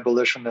prison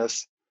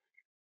abolitionists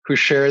who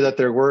share that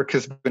their work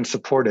has been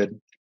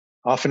supported,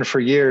 often for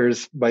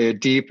years, by a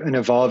deep and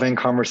evolving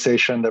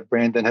conversation that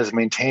Brandon has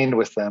maintained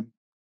with them.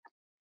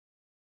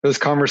 Those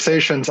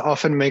conversations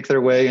often make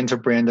their way into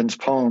Brandon's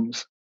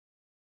poems.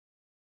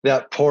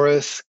 That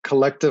porous,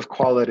 collective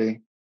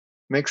quality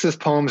makes his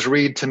poems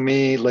read to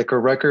me like a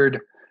record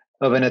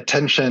of an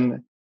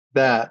attention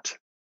that,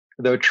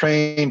 though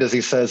trained, as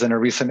he says in a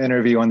recent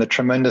interview, on the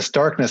tremendous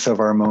darkness of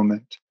our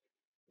moment,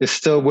 is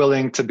still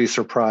willing to be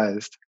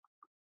surprised,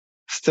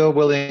 still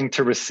willing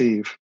to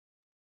receive,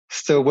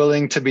 still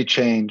willing to be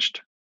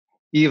changed,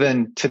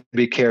 even to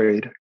be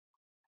carried.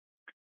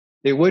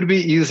 It would be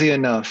easy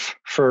enough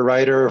for a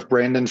writer of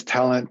Brandon's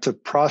talent to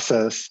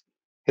process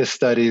his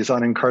studies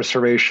on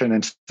incarceration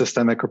and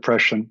systemic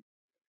oppression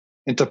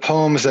into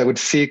poems that would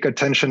seek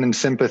attention and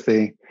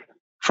sympathy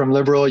from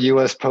liberal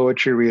US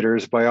poetry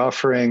readers by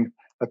offering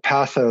a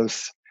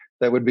pathos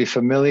that would be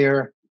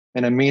familiar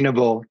and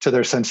amenable to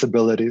their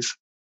sensibilities.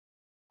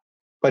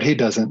 But he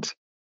doesn't.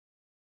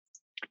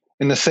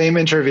 In the same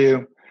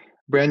interview,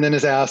 Brandon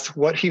is asked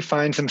what he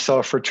finds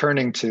himself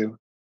returning to,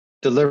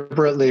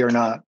 deliberately or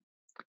not.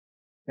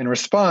 In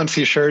response,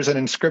 he shares an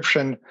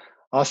inscription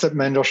Osip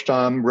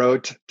Mandelstam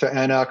wrote to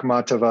Anna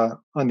Akhmatova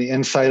on the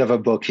inside of a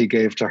book he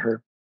gave to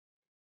her.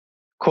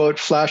 Quote,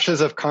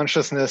 flashes of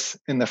consciousness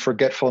in the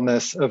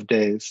forgetfulness of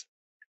days.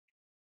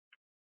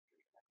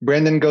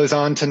 Brandon goes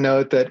on to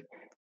note that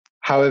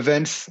how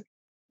events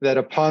that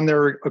upon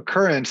their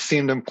occurrence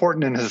seemed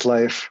important in his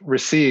life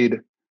recede,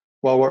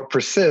 while what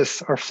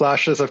persists are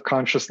flashes of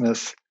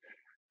consciousness,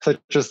 such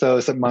as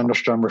those that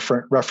Mandelstam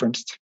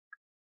referenced.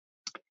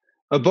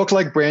 A book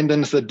like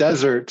Brandon's The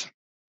Desert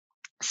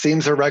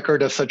seems a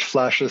record of such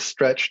flashes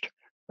stretched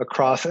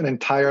across an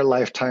entire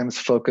lifetime's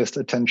focused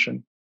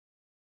attention.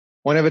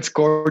 One of its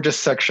gorgeous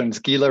sections,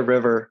 Gila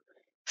River,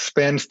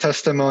 spans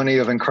testimony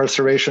of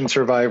incarceration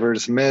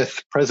survivors,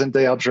 myth,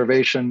 present-day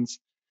observations,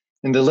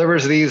 and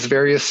delivers these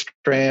various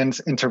strands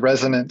into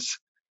resonance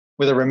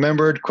with a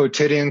remembered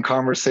quotidian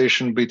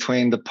conversation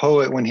between the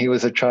poet when he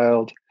was a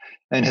child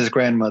and his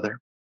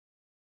grandmother.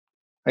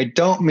 I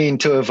don't mean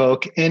to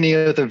evoke any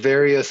of the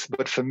various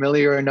but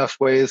familiar enough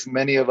ways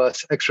many of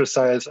us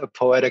exercise a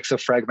poetics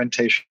of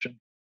fragmentation.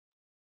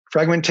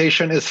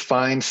 Fragmentation is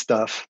fine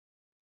stuff,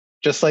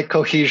 just like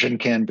cohesion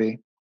can be.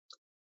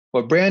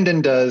 What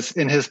Brandon does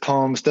in his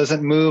poems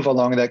doesn't move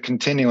along that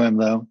continuum,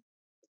 though.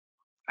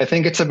 I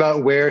think it's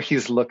about where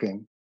he's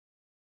looking,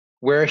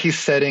 where he's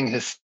setting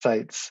his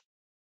sights.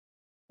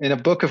 In a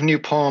book of new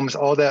poems,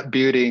 All That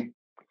Beauty,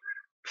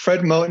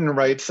 Fred Moten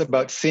writes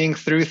about seeing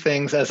through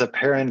things as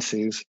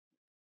apparencies,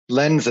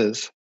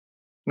 lenses,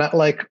 not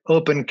like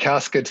open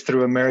caskets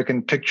through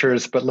American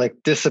pictures, but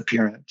like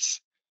disappearance,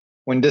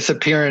 when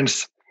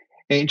disappearance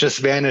ain't just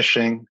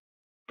vanishing,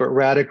 but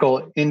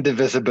radical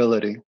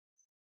indivisibility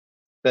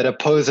that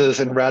opposes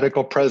in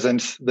radical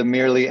presence the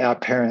merely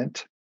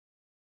apparent.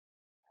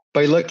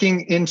 By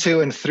looking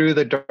into and through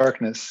the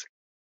darkness,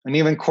 and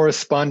even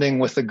corresponding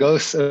with the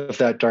ghosts of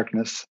that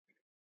darkness,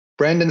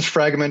 Brandon's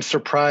fragments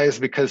surprise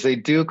because they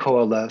do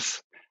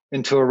coalesce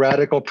into a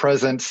radical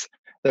presence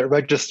that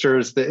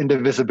registers the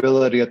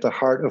indivisibility at the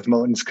heart of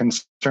Moten's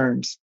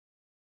concerns.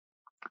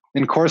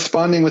 In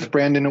corresponding with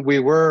Brandon, we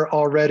were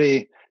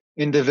already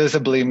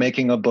indivisibly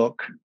making a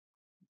book.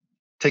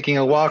 Taking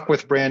a walk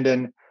with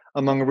Brandon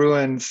among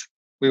ruins,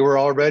 we were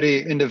already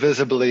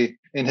indivisibly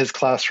in his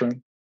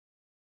classroom.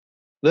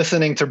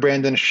 Listening to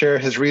Brandon share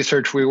his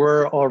research, we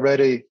were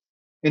already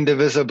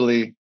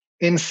indivisibly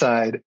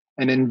inside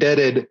and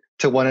indebted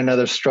to one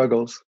another's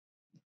struggles.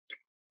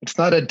 It's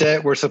not a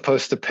debt we're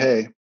supposed to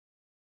pay.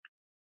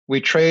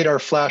 We trade our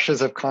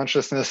flashes of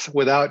consciousness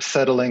without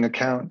settling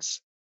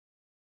accounts.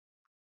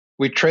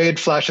 We trade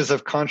flashes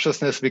of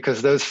consciousness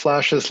because those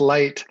flashes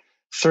light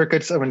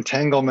circuits of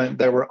entanglement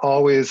that were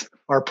always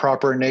our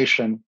proper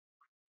nation,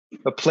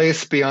 a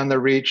place beyond the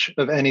reach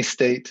of any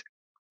state.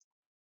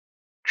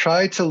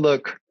 Try to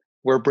look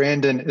where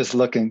Brandon is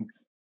looking.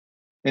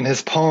 In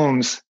his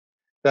poems,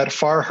 that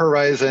far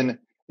horizon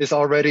is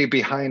already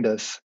behind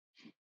us,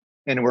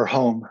 and we're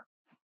home.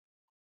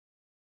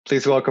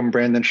 Please welcome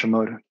Brandon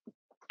Shimoda.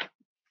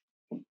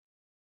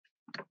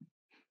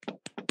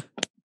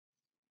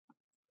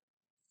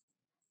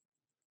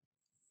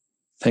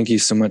 Thank you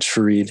so much,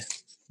 Fareed.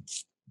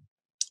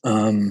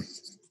 I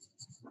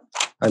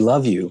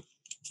love you.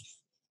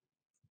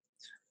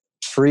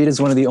 Fareed is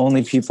one of the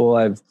only people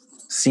I've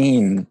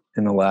seen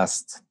in the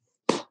last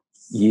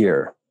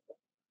year.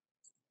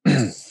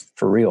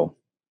 For real.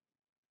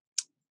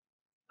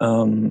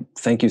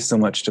 Thank you so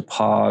much to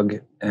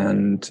POG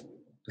and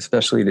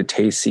especially to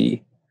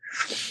Tacey.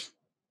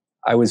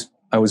 I was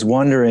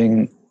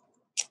wondering,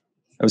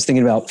 I was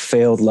thinking about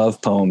failed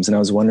love poems, and I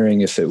was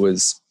wondering if it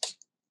was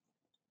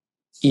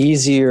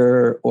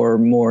easier or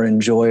more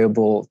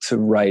enjoyable to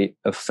write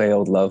a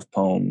failed love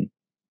poem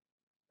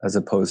as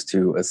opposed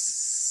to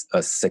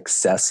a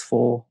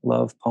successful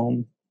love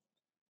poem.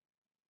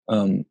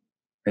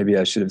 Maybe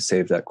I should have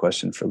saved that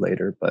question for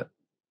later, but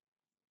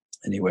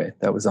anyway,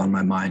 that was on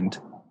my mind.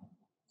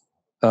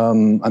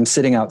 I'm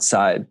sitting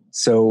outside,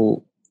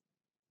 so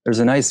there's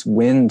a nice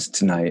wind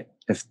tonight.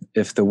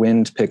 If the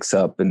wind picks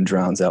up and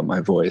drowns out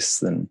my voice,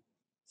 then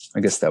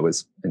I guess that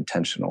was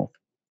intentional.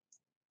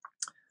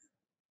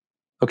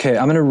 Okay,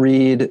 I'm going to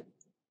read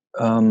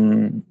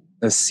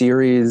a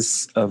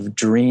series of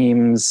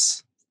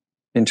dreams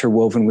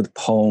interwoven with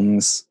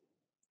poems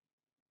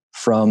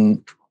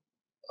from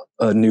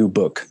a new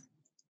book.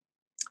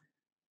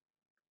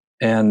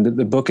 And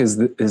the book is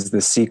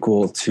the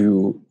sequel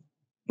to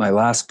my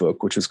last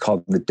book, which was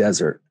called The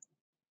Desert.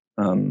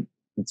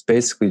 It's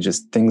basically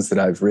just things that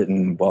I've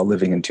written while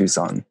living in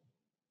Tucson.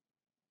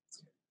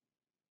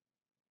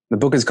 The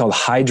book is called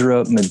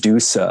Hydra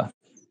Medusa,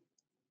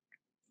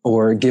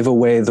 or Give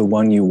Away the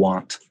One You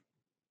Want.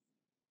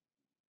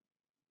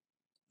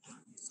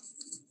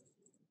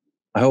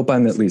 I hope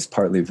I'm at least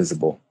partly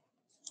visible,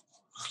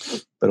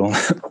 but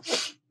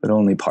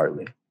only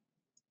partly.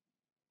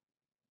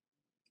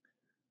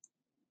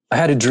 I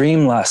had a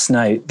dream last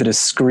night that a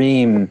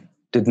scream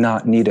did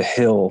not need a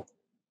hill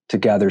to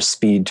gather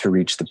speed to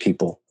reach the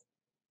people.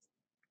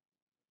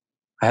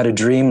 I had a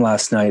dream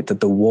last night that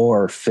the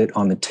war fit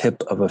on the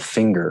tip of a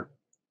finger.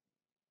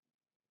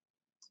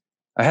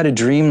 I had a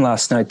dream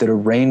last night that a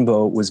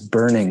rainbow was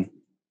burning.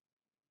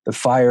 The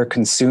fire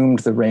consumed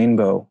the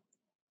rainbow.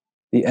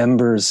 The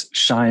embers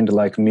shined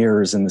like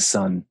mirrors in the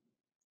sun.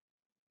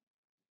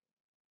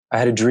 I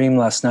had a dream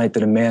last night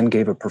that a man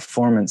gave a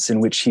performance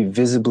in which he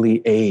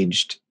visibly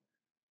aged.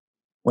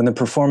 When the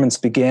performance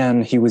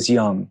began, he was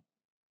young.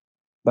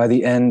 By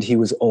the end, he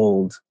was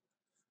old.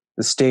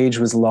 The stage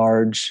was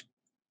large.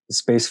 The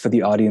space for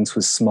the audience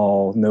was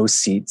small, no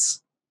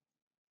seats.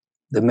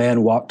 The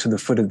man walked to the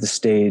foot of the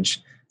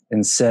stage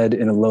and said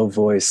in a low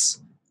voice,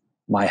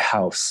 "My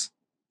house."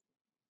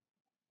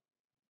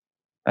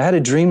 I had a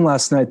dream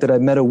last night that I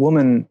met a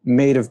woman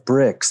made of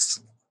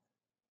bricks.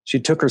 She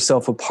took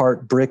herself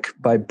apart brick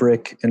by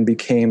brick and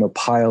became a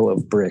pile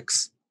of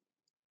bricks.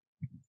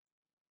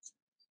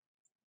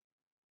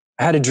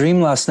 I had a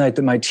dream last night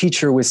that my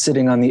teacher was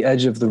sitting on the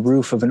edge of the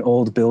roof of an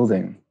old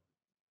building.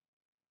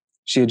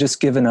 She had just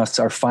given us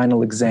our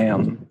final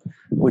exam,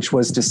 which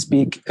was to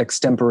speak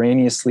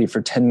extemporaneously for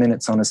 10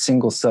 minutes on a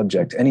single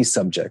subject, any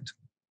subject.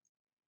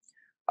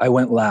 I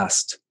went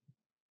last.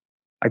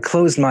 I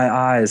closed my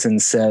eyes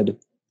and said,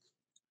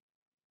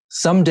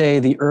 "Someday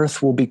the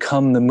earth will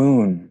become the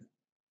moon,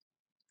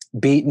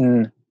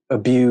 beaten,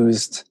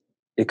 abused,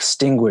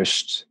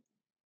 extinguished,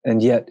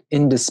 and yet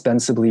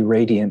indispensably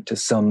radiant to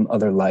some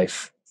other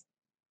life."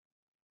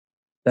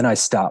 Then I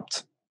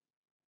stopped.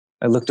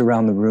 I looked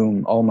around the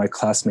room. All my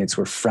classmates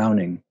were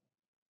frowning.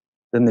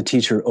 Then the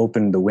teacher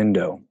opened the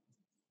window.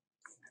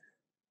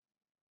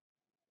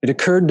 It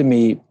occurred to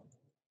me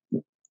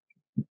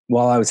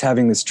while I was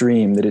having this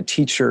dream that a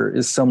teacher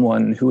is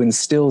someone who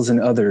instills in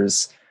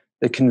others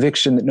the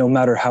conviction that no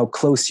matter how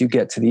close you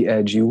get to the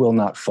edge, you will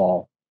not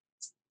fall.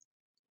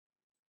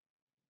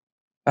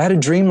 I had a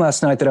dream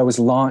last night that I was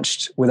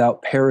launched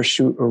without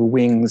parachute or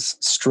wings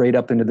straight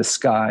up into the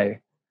sky,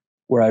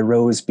 where I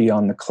rose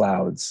beyond the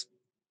clouds.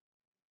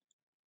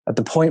 At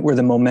the point where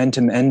the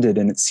momentum ended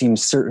and it seemed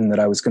certain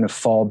that I was going to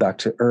fall back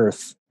to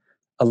earth,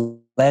 a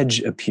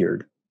ledge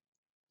appeared.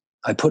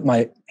 I put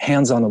my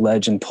hands on the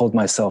ledge and pulled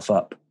myself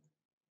up.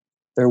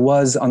 There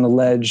was on the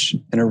ledge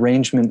an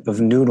arrangement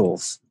of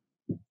noodles.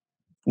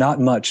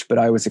 Not much, but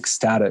I was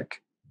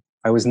ecstatic.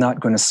 I was not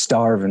going to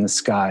starve in the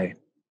sky.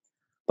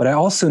 But I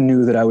also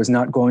knew that I was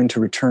not going to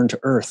return to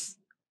earth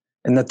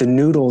and that the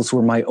noodles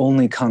were my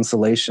only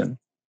consolation.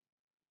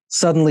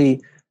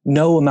 Suddenly,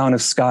 no amount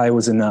of sky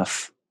was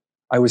enough.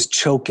 I was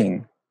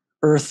choking.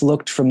 Earth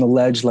looked from the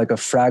ledge like a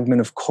fragment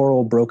of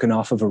coral broken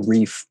off of a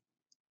reef.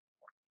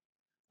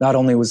 Not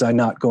only was I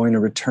not going to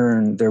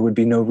return, there would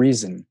be no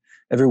reason.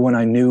 Everyone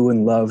I knew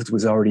and loved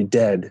was already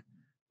dead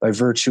by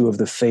virtue of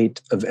the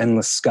fate of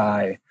endless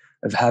sky,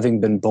 of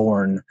having been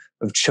born,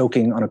 of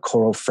choking on a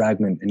coral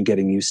fragment and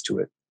getting used to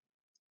it.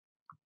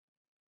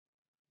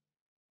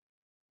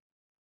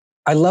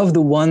 I love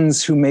the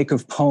ones who make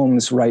of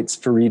poems, writes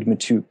Farid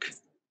Matuk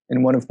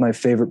in one of my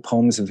favorite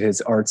poems of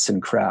his, Arts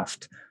and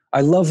Craft.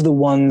 I love the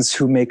ones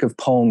who make of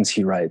poems,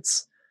 he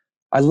writes.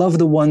 I love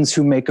the ones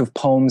who make of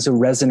poems a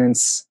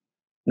resonance,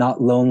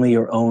 not lonely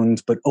or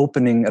owned, but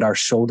opening at our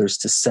shoulders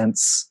to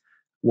sense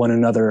one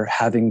another,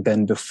 having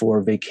been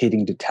before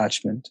vacating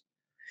detachment.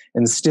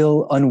 And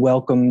still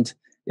unwelcomed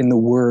in the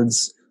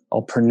words,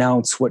 I'll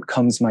pronounce what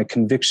comes my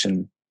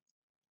conviction.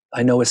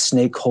 I know a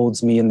snake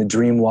holds me in the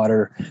dream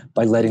water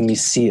by letting me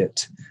see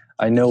it.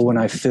 I know when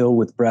I fill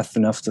with breath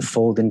enough to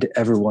fold into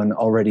everyone,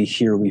 already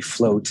here we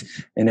float,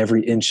 and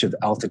every inch of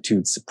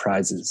altitude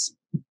surprises.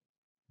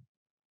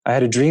 I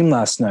had a dream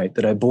last night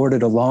that I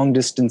boarded a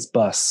long-distance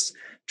bus,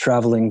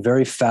 traveling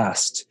very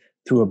fast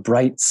through a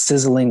bright,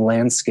 sizzling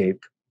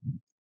landscape.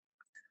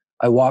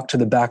 I walked to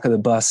the back of the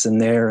bus, and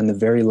there in the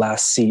very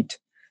last seat,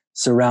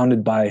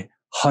 surrounded by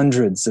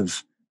hundreds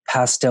of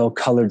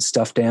pastel-colored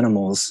stuffed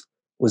animals,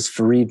 was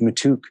Farid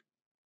Matuk.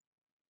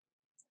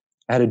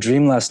 I had a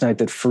dream last night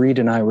that Farid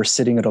and I were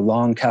sitting at a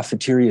long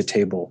cafeteria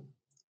table.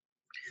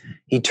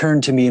 He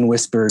turned to me and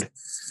whispered,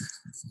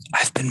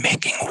 "I've been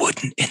making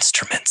wooden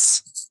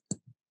instruments."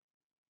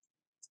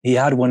 He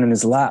had one in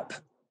his lap.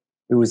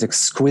 It was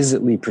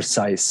exquisitely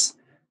precise.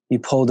 He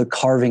pulled a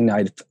carving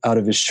knife out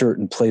of his shirt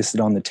and placed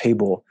it on the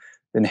table,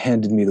 then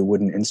handed me the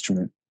wooden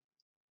instrument.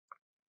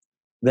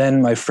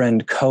 Then my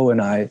friend Ko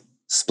and I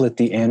split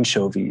the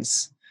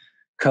anchovies.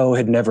 Ko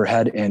had never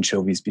had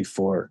anchovies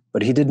before,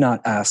 but he did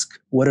not ask,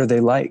 what are they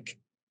like?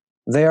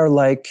 They are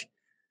like,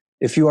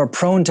 if you are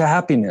prone to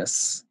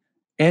happiness,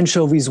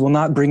 anchovies will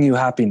not bring you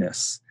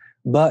happiness,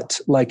 but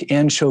like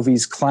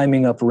anchovies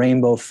climbing up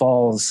Rainbow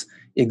Falls,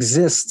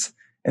 exist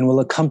and will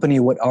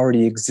accompany what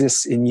already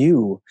exists in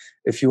you.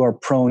 If you are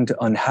prone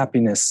to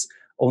unhappiness,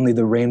 only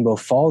the Rainbow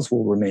Falls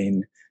will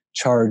remain,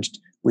 charged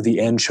with the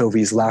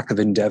anchovy's lack of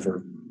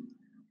endeavor.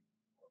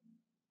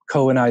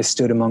 Ko and I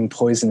stood among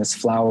poisonous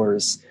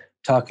flowers,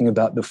 talking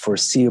about the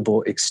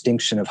foreseeable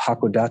extinction of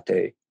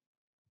Hakodate.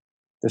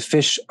 The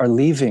fish are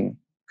leaving,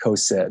 Ko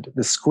said.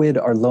 The squid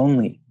are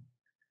lonely.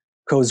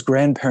 Ko's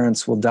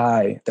grandparents will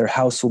die. Their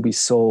house will be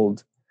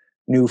sold.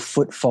 New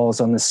footfalls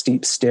on the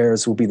steep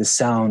stairs will be the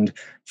sound,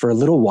 for a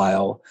little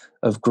while,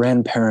 of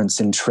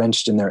grandparents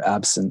entrenched in their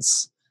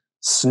absence.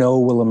 Snow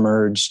will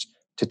emerge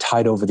to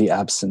tide over the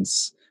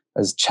absence,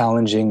 as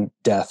challenging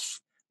death,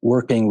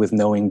 working with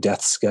knowing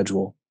death's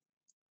schedule.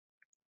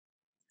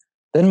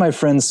 Then my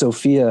friend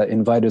Sophia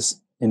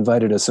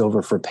invited us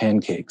over for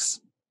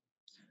pancakes.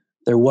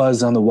 There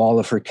was on the wall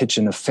of her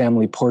kitchen a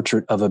family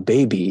portrait of a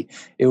baby.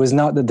 It was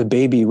not that the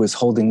baby was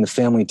holding the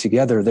family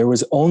together. There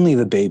was only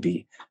the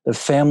baby. The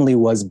family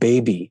was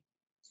baby.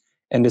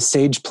 And a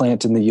sage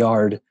plant in the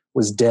yard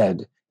was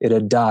dead. It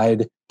had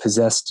died,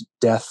 possessed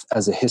death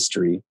as a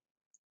history.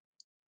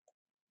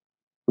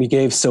 We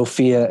gave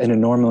Sophia an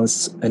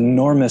enormous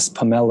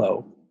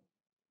pomelo.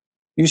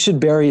 You should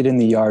bury it in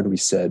the yard, we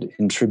said,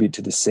 in tribute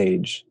to the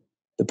sage.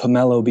 The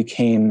pomelo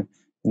became,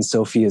 in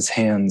Sophia's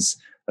hands,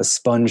 a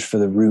sponge for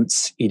the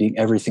roots, eating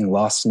everything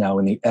lost now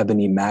in the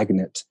ebony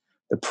magnet,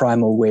 the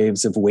primal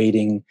waves of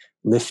waiting,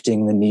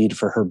 lifting the need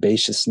for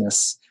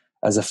herbaceousness,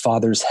 as a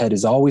father's head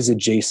is always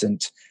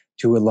adjacent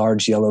to a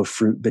large yellow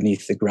fruit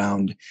beneath the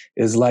ground.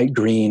 It is light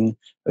green,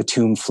 a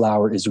tomb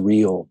flower is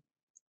real.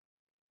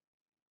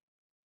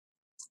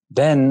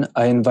 Then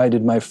I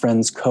invited my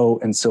friends Ko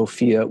and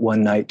Sophia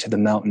one night to the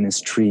mountainous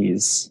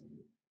trees.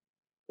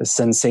 The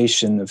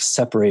sensation of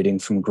separating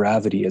from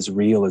gravity as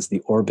real as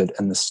the orbit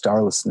and the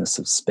starlessness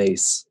of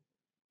space.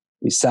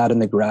 We sat in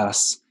the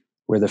grass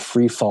where the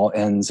free fall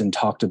ends and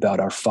talked about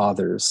our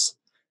fathers,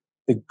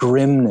 the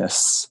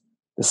grimness,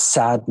 the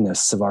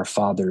sadness of our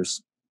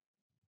fathers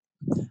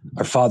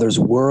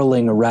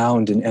whirling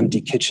around in empty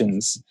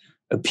kitchens,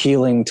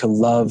 appealing to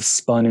love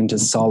spun into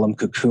solemn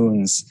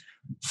cocoons,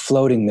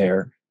 floating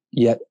there,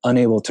 yet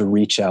unable to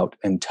reach out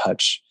and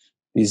touch.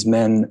 These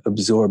men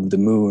absorbed the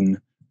moon.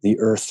 The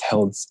earth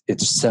held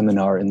its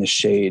seminar in the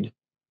shade.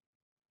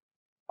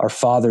 Our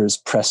fathers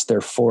pressed their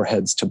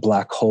foreheads to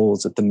black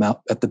holes at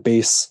the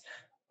base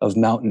of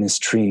mountainous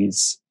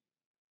trees.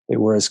 They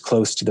were as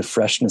close to the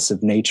freshness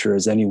of nature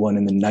as anyone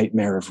in the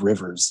nightmare of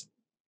rivers.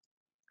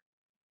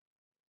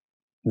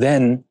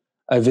 Then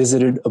I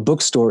visited a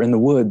bookstore in the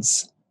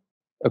woods.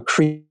 A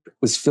creek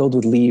was filled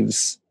with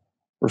leaves.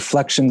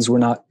 Reflections were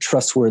not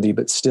trustworthy,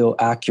 but still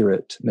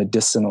accurate,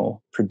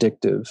 medicinal,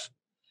 predictive.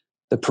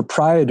 The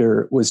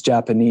proprietor was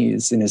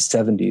Japanese in his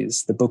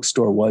 70s. The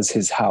bookstore was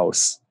his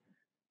house.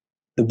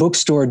 The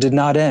bookstore did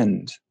not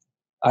end.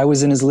 I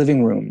was in his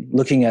living room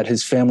looking at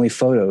his family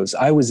photos.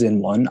 I was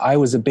in one. I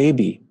was a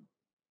baby.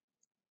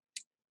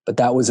 But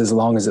that was as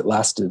long as it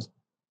lasted.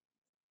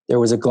 There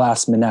was a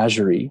glass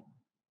menagerie.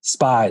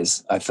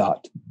 Spies, I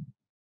thought.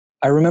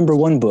 I remember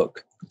one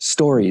book,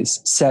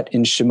 Stories, set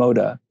in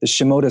Shimoda, the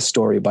Shimoda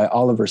story by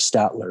Oliver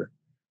Statler.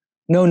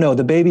 No,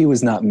 the baby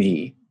was not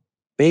me.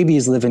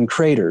 Babies live in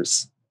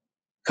craters,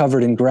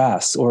 covered in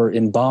grass or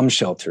in bomb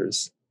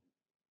shelters.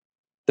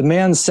 The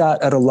man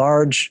sat at a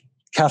large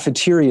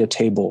cafeteria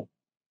table.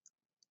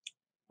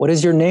 What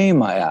is your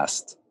name? I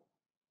asked.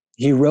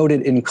 He wrote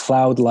it in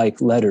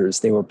cloud-like letters.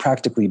 They were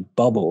practically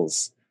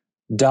bubbles.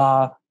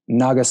 Da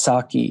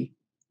Nagasaki,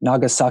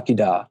 Nagasaki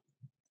da.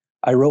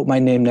 I wrote my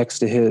name next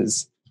to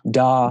his.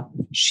 Da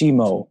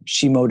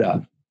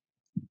Shimoda.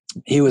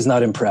 He was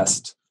not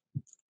impressed.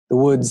 The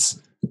woods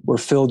were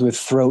filled with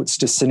throats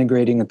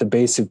disintegrating at the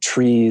base of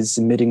trees,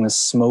 emitting the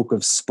smoke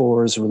of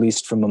spores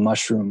released from a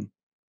mushroom,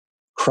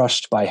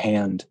 crushed by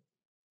hand.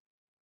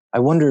 I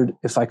wondered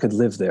if I could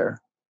live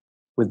there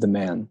with the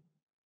man.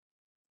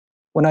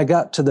 When I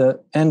got to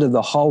the end of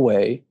the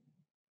hallway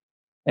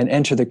and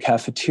enter the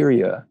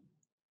cafeteria,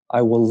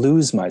 I will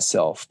lose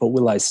myself, but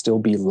will I still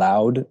be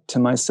loud to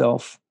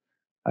myself?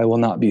 I will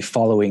not be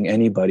following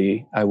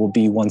anybody. I will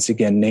be once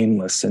again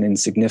nameless and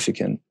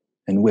insignificant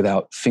and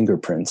without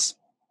fingerprints.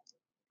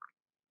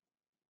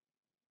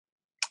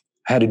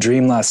 I had a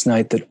dream last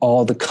night that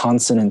all the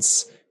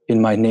consonants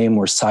in my name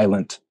were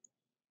silent.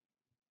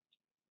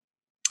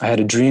 I had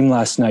a dream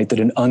last night that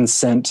an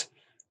unsent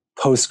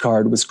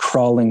postcard was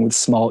crawling with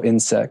small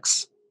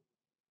insects.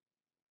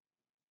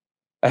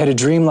 I had a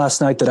dream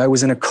last night that I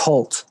was in a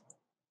cult.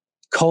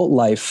 Cult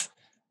life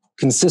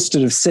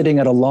consisted of sitting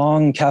at a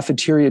long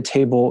cafeteria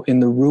table in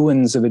the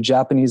ruins of a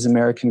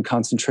Japanese-American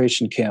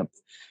concentration camp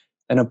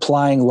and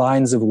applying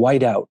lines of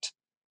whiteout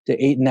to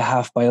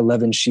 8.5 by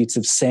 11 sheets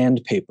of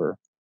sandpaper,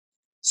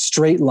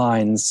 straight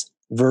lines,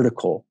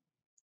 vertical.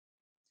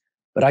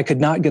 But I could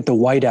not get the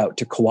whiteout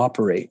to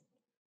cooperate.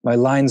 My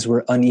lines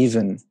were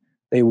uneven.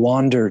 They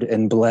wandered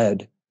and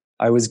bled.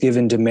 I was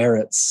given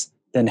demerits,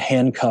 then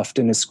handcuffed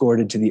and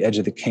escorted to the edge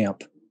of the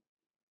camp.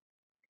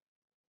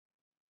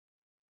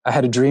 I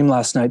had a dream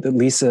last night that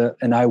Lisa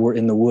and I were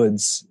in the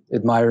woods,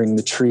 admiring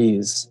the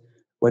trees,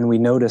 when we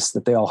noticed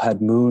that they all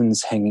had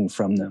moons hanging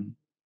from them.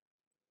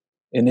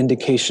 An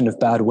indication of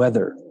bad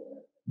weather.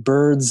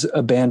 Birds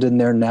abandon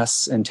their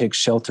nests and take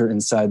shelter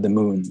inside the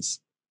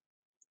moons.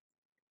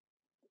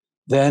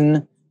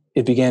 Then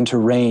it began to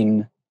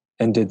rain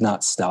and did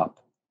not stop.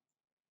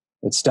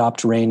 It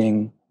stopped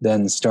raining,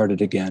 then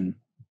started again.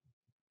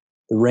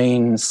 The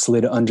rain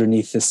slid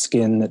underneath the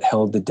skin that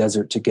held the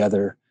desert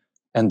together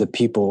and the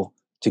people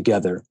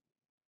together.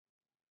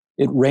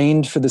 It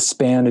rained for the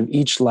span of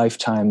each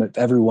lifetime of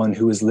everyone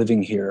who was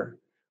living here,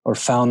 or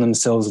found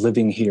themselves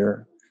living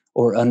here,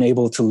 or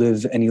unable to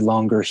live any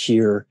longer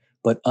here,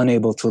 but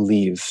unable to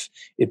leave.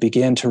 It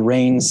began to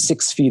rain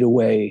 6 feet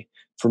away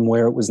from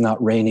where it was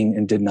not raining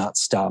and did not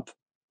stop.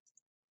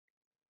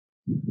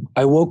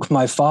 I woke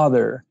my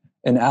father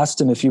and asked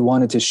him if he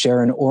wanted to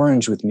share an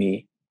orange with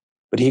me,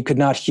 but he could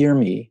not hear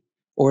me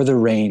or the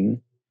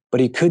rain, but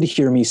he could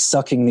hear me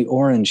sucking the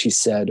orange, he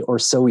said, or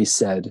so he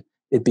said.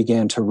 It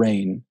began to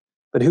rain.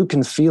 But who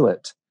can feel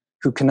it?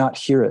 Who cannot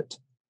hear it?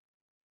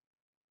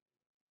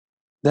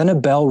 Then a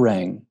bell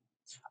rang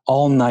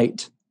all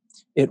night.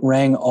 It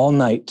rang all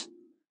night.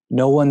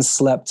 No one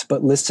slept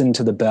but listened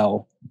to the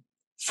bell,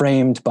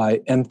 framed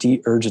by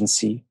empty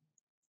urgency.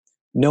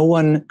 No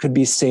one could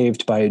be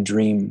saved by a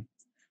dream.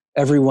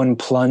 Everyone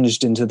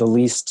plunged into the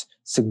least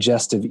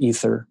suggestive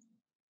ether.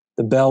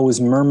 The bell was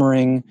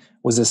murmuring,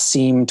 was a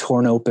seam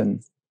torn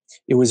open.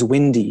 It was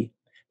windy.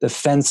 The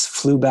fence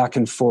flew back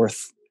and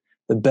forth.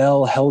 The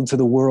bell held to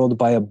the world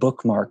by a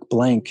bookmark,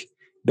 blank,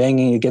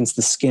 banging against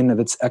the skin of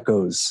its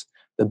echoes.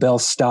 The bell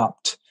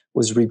stopped,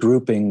 was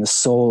regrouping, the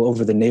soul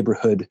over the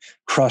neighborhood,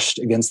 crushed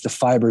against the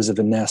fibers of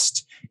a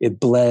nest.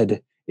 It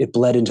bled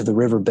into the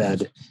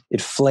riverbed.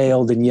 It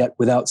flailed and yet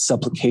without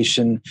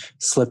supplication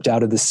slipped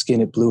out of the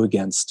skin it blew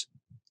against.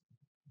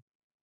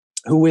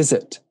 Who is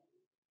it?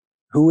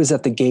 Who is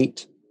at the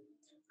gate?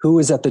 Who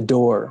is at the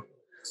door?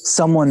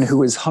 Someone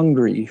who is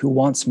hungry, who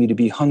wants me to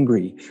be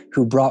hungry,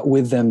 who brought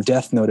with them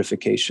death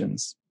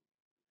notifications.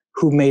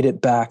 Who made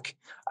it back?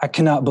 I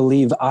cannot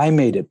believe I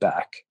made it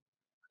back.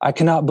 I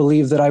cannot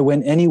believe that I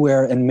went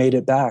anywhere and made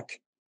it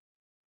back.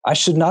 I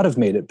should not have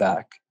made it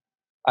back.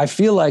 I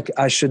feel like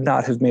I should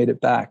not have made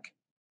it back.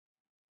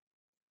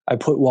 I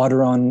put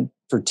water on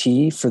for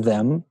tea for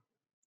them.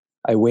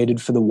 I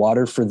waited for the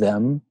water for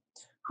them.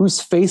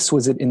 Whose face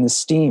was it in the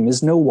steam?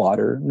 Is no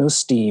water, no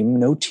steam,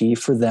 no tea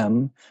for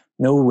them,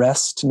 no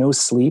rest, no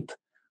sleep.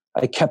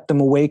 I kept them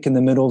awake in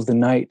the middle of the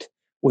night,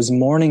 was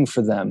mourning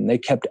for them. They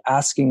kept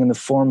asking in the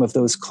form of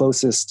those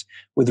closest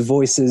with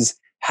voices,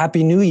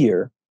 Happy New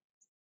Year.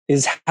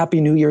 Is Happy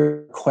New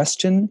Year a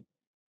question?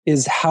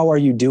 Is how are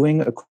you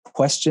doing a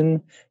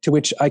question? To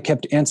which I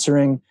kept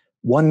answering,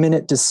 1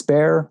 minute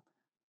despair,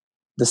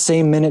 the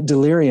same minute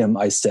delirium,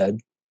 I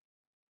said,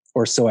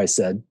 or so I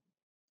said.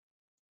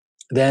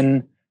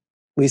 Then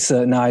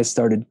Lisa and I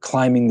started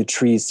climbing the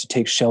trees to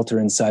take shelter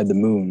inside the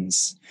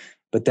moons.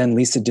 But then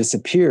Lisa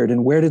disappeared,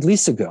 and where did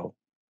Lisa go?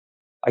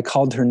 I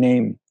called her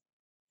name.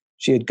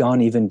 She had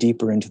gone even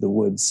deeper into the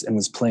woods and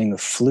was playing a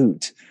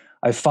flute.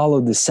 I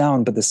followed the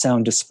sound, but the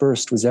sound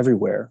dispersed, was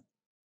everywhere.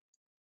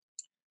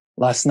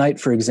 Last night,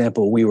 for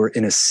example, we were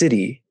in a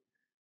city,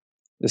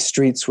 The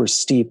streets were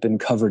steep and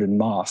covered in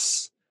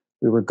moss.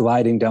 We were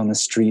gliding down the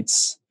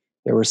streets.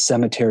 There were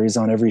cemeteries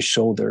on every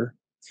shoulder.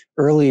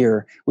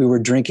 Earlier, we were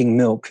drinking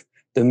milk.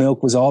 The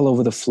milk was all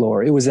over the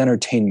floor. It was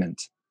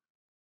entertainment.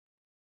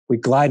 We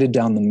glided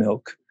down the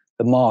milk,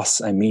 the moss,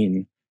 I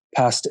mean,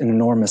 past an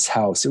enormous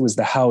house. It was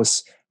the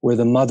house where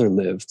the mother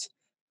lived.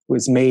 It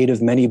was made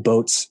of many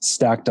boats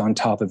stacked on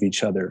top of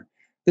each other.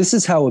 This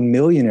is how a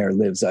millionaire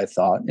lives, I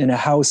thought, in a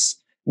house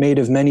made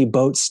of many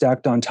boats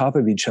stacked on top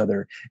of each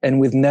other and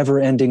with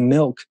never-ending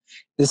milk.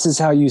 This is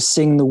how you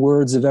sing the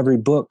words of every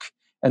book,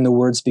 and the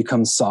words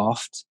become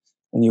soft,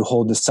 and you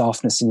hold the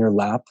softness in your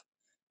lap,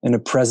 and a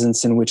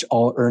presence in which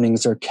all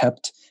earnings are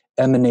kept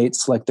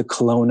emanates like the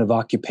cologne of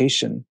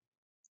occupation.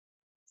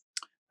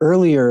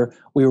 Earlier,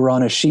 we were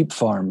on a sheep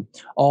farm.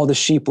 All the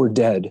sheep were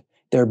dead,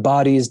 their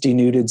bodies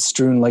denuded,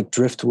 strewn like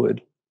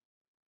driftwood.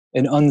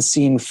 An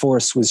unseen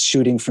force was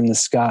shooting from the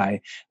sky.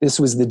 This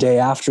was the day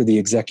after the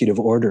executive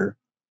order.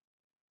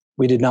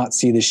 We did not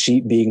see the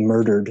sheep being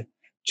murdered,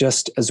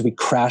 just as we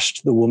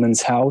crashed the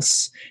woman's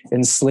house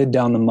and slid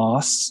down the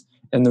moss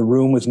and the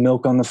room with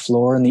milk on the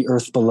floor and the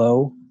earth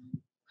below.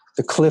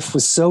 The cliff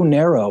was so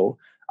narrow,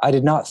 I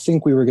did not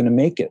think we were going to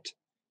make it.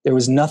 There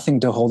was nothing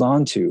to hold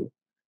on to.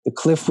 The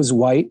cliff was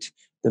white,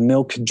 the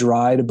milk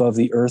dried above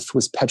the earth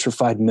was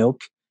petrified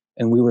milk,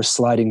 and we were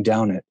sliding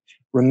down it.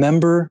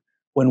 Remember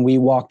when we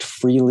walked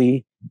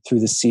freely through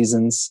the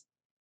seasons?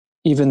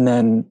 Even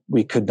then,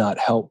 we could not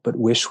help but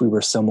wish we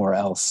were somewhere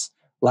else.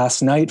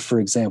 Last night, for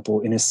example,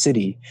 in a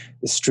city,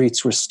 the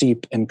streets were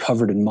steep and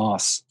covered in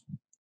moss,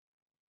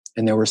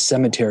 and there were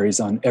cemeteries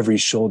on every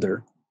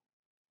shoulder.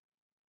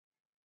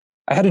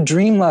 I had a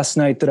dream last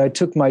night that I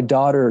took my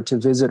daughter to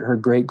visit her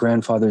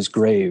great-grandfather's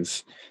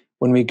grave.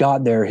 When we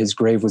got there, his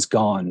grave was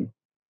gone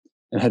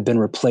and had been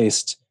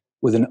replaced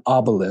with an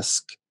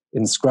obelisk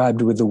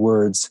inscribed with the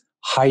words,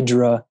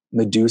 Hydra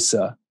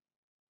Medusa.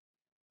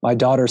 My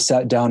daughter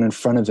sat down in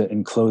front of it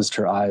and closed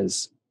her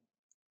eyes.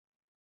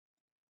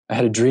 I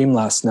had a dream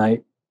last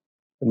night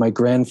that my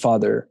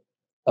grandfather,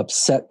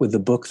 upset with the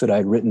book that I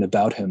had written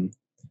about him,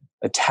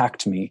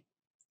 attacked me.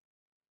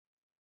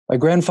 My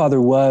grandfather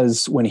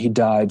was, when he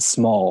died,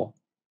 small.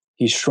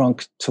 He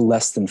shrunk to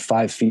less than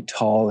 5 feet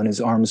tall, and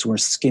his arms were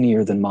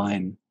skinnier than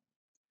mine.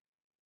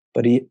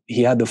 But he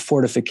had the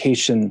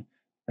fortification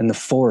and the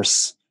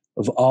force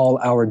of all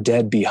our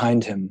dead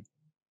behind him,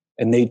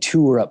 and they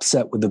too were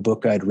upset with the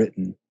book I'd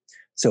written.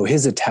 So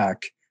his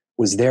attack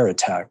was their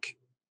attack.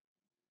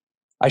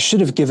 I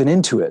should have given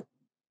into it,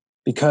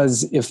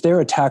 because if their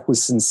attack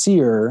was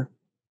sincere,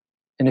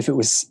 and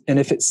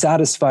if it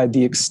satisfied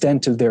the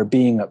extent of their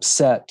being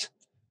upset,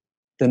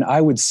 then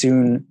I would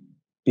soon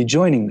be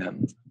joining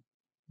them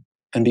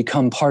and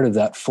become part of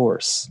that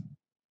force.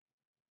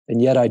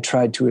 And yet I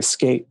tried to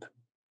escape.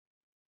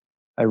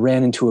 I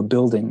ran into a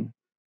building.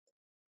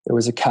 There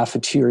was a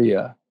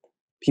cafeteria.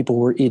 People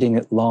were eating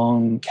at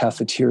long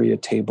cafeteria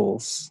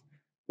tables.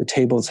 The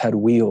tables had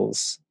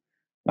wheels.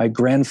 My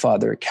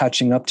grandfather,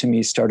 catching up to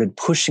me, started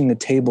pushing the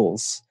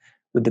tables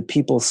with the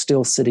people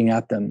still sitting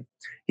at them.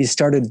 He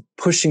started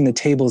pushing the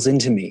tables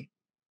into me.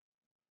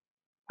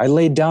 I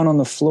laid down on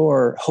the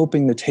floor,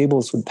 hoping the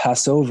tables would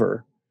pass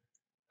over.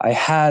 I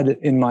had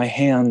in my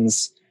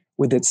hands,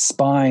 with its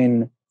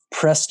spine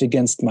pressed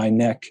against my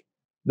neck,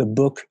 the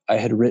book I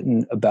had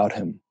written about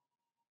him.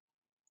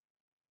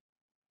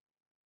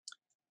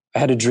 I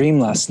had a dream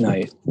last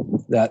night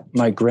that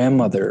my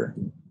grandmother,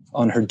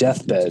 on her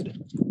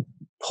deathbed,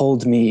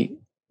 pulled me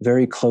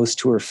very close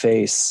to her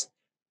face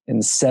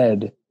and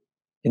said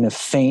in a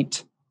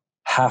faint,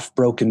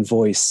 half-broken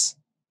voice,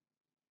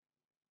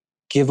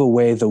 "Give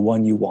away the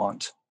one you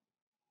want."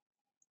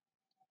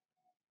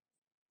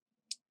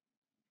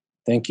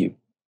 Thank you.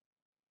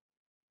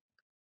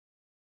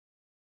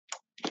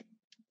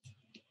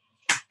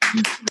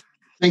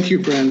 Thank you,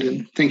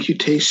 Brandon. Thank you,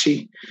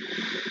 Tacey.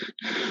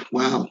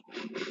 Wow,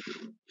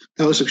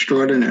 that was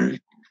extraordinary.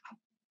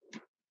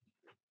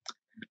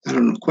 I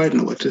don't quite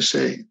know what to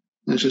say.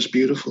 That's just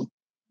beautiful.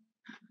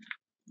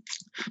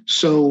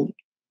 So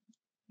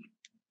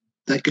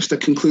I guess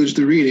that concludes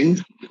the reading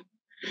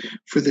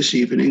for this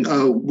evening.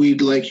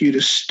 We'd like you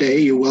to stay.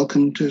 You're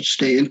welcome to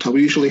stay until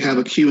we usually have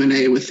a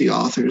Q&A with the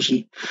authors,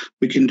 and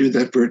we can do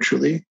that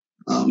virtually.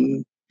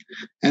 And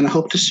I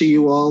hope to see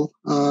you all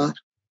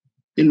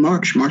in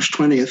March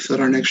 20th at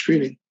our next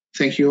reading.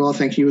 Thank you all.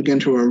 Thank you again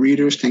to our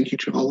readers. Thank you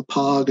to all the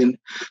POG, and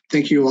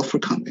thank you all for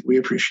coming. We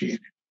appreciate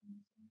it.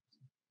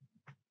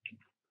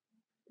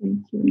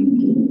 Thank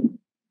you.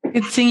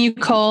 Good seeing you,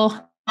 Cole.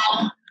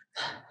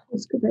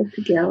 Let's go back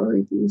to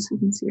gallery view so you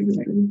can see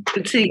everybody.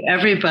 Good seeing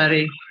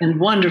everybody, and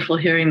wonderful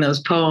hearing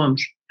those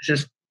poems. It's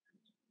just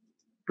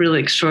really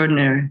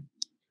extraordinary.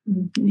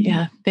 Mm-hmm.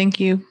 Yeah, thank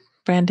you,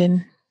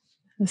 Brandon.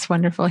 It's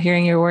wonderful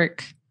hearing your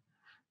work.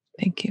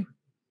 Thank you.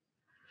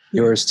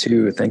 Yours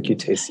too. Thank you,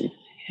 Tacey.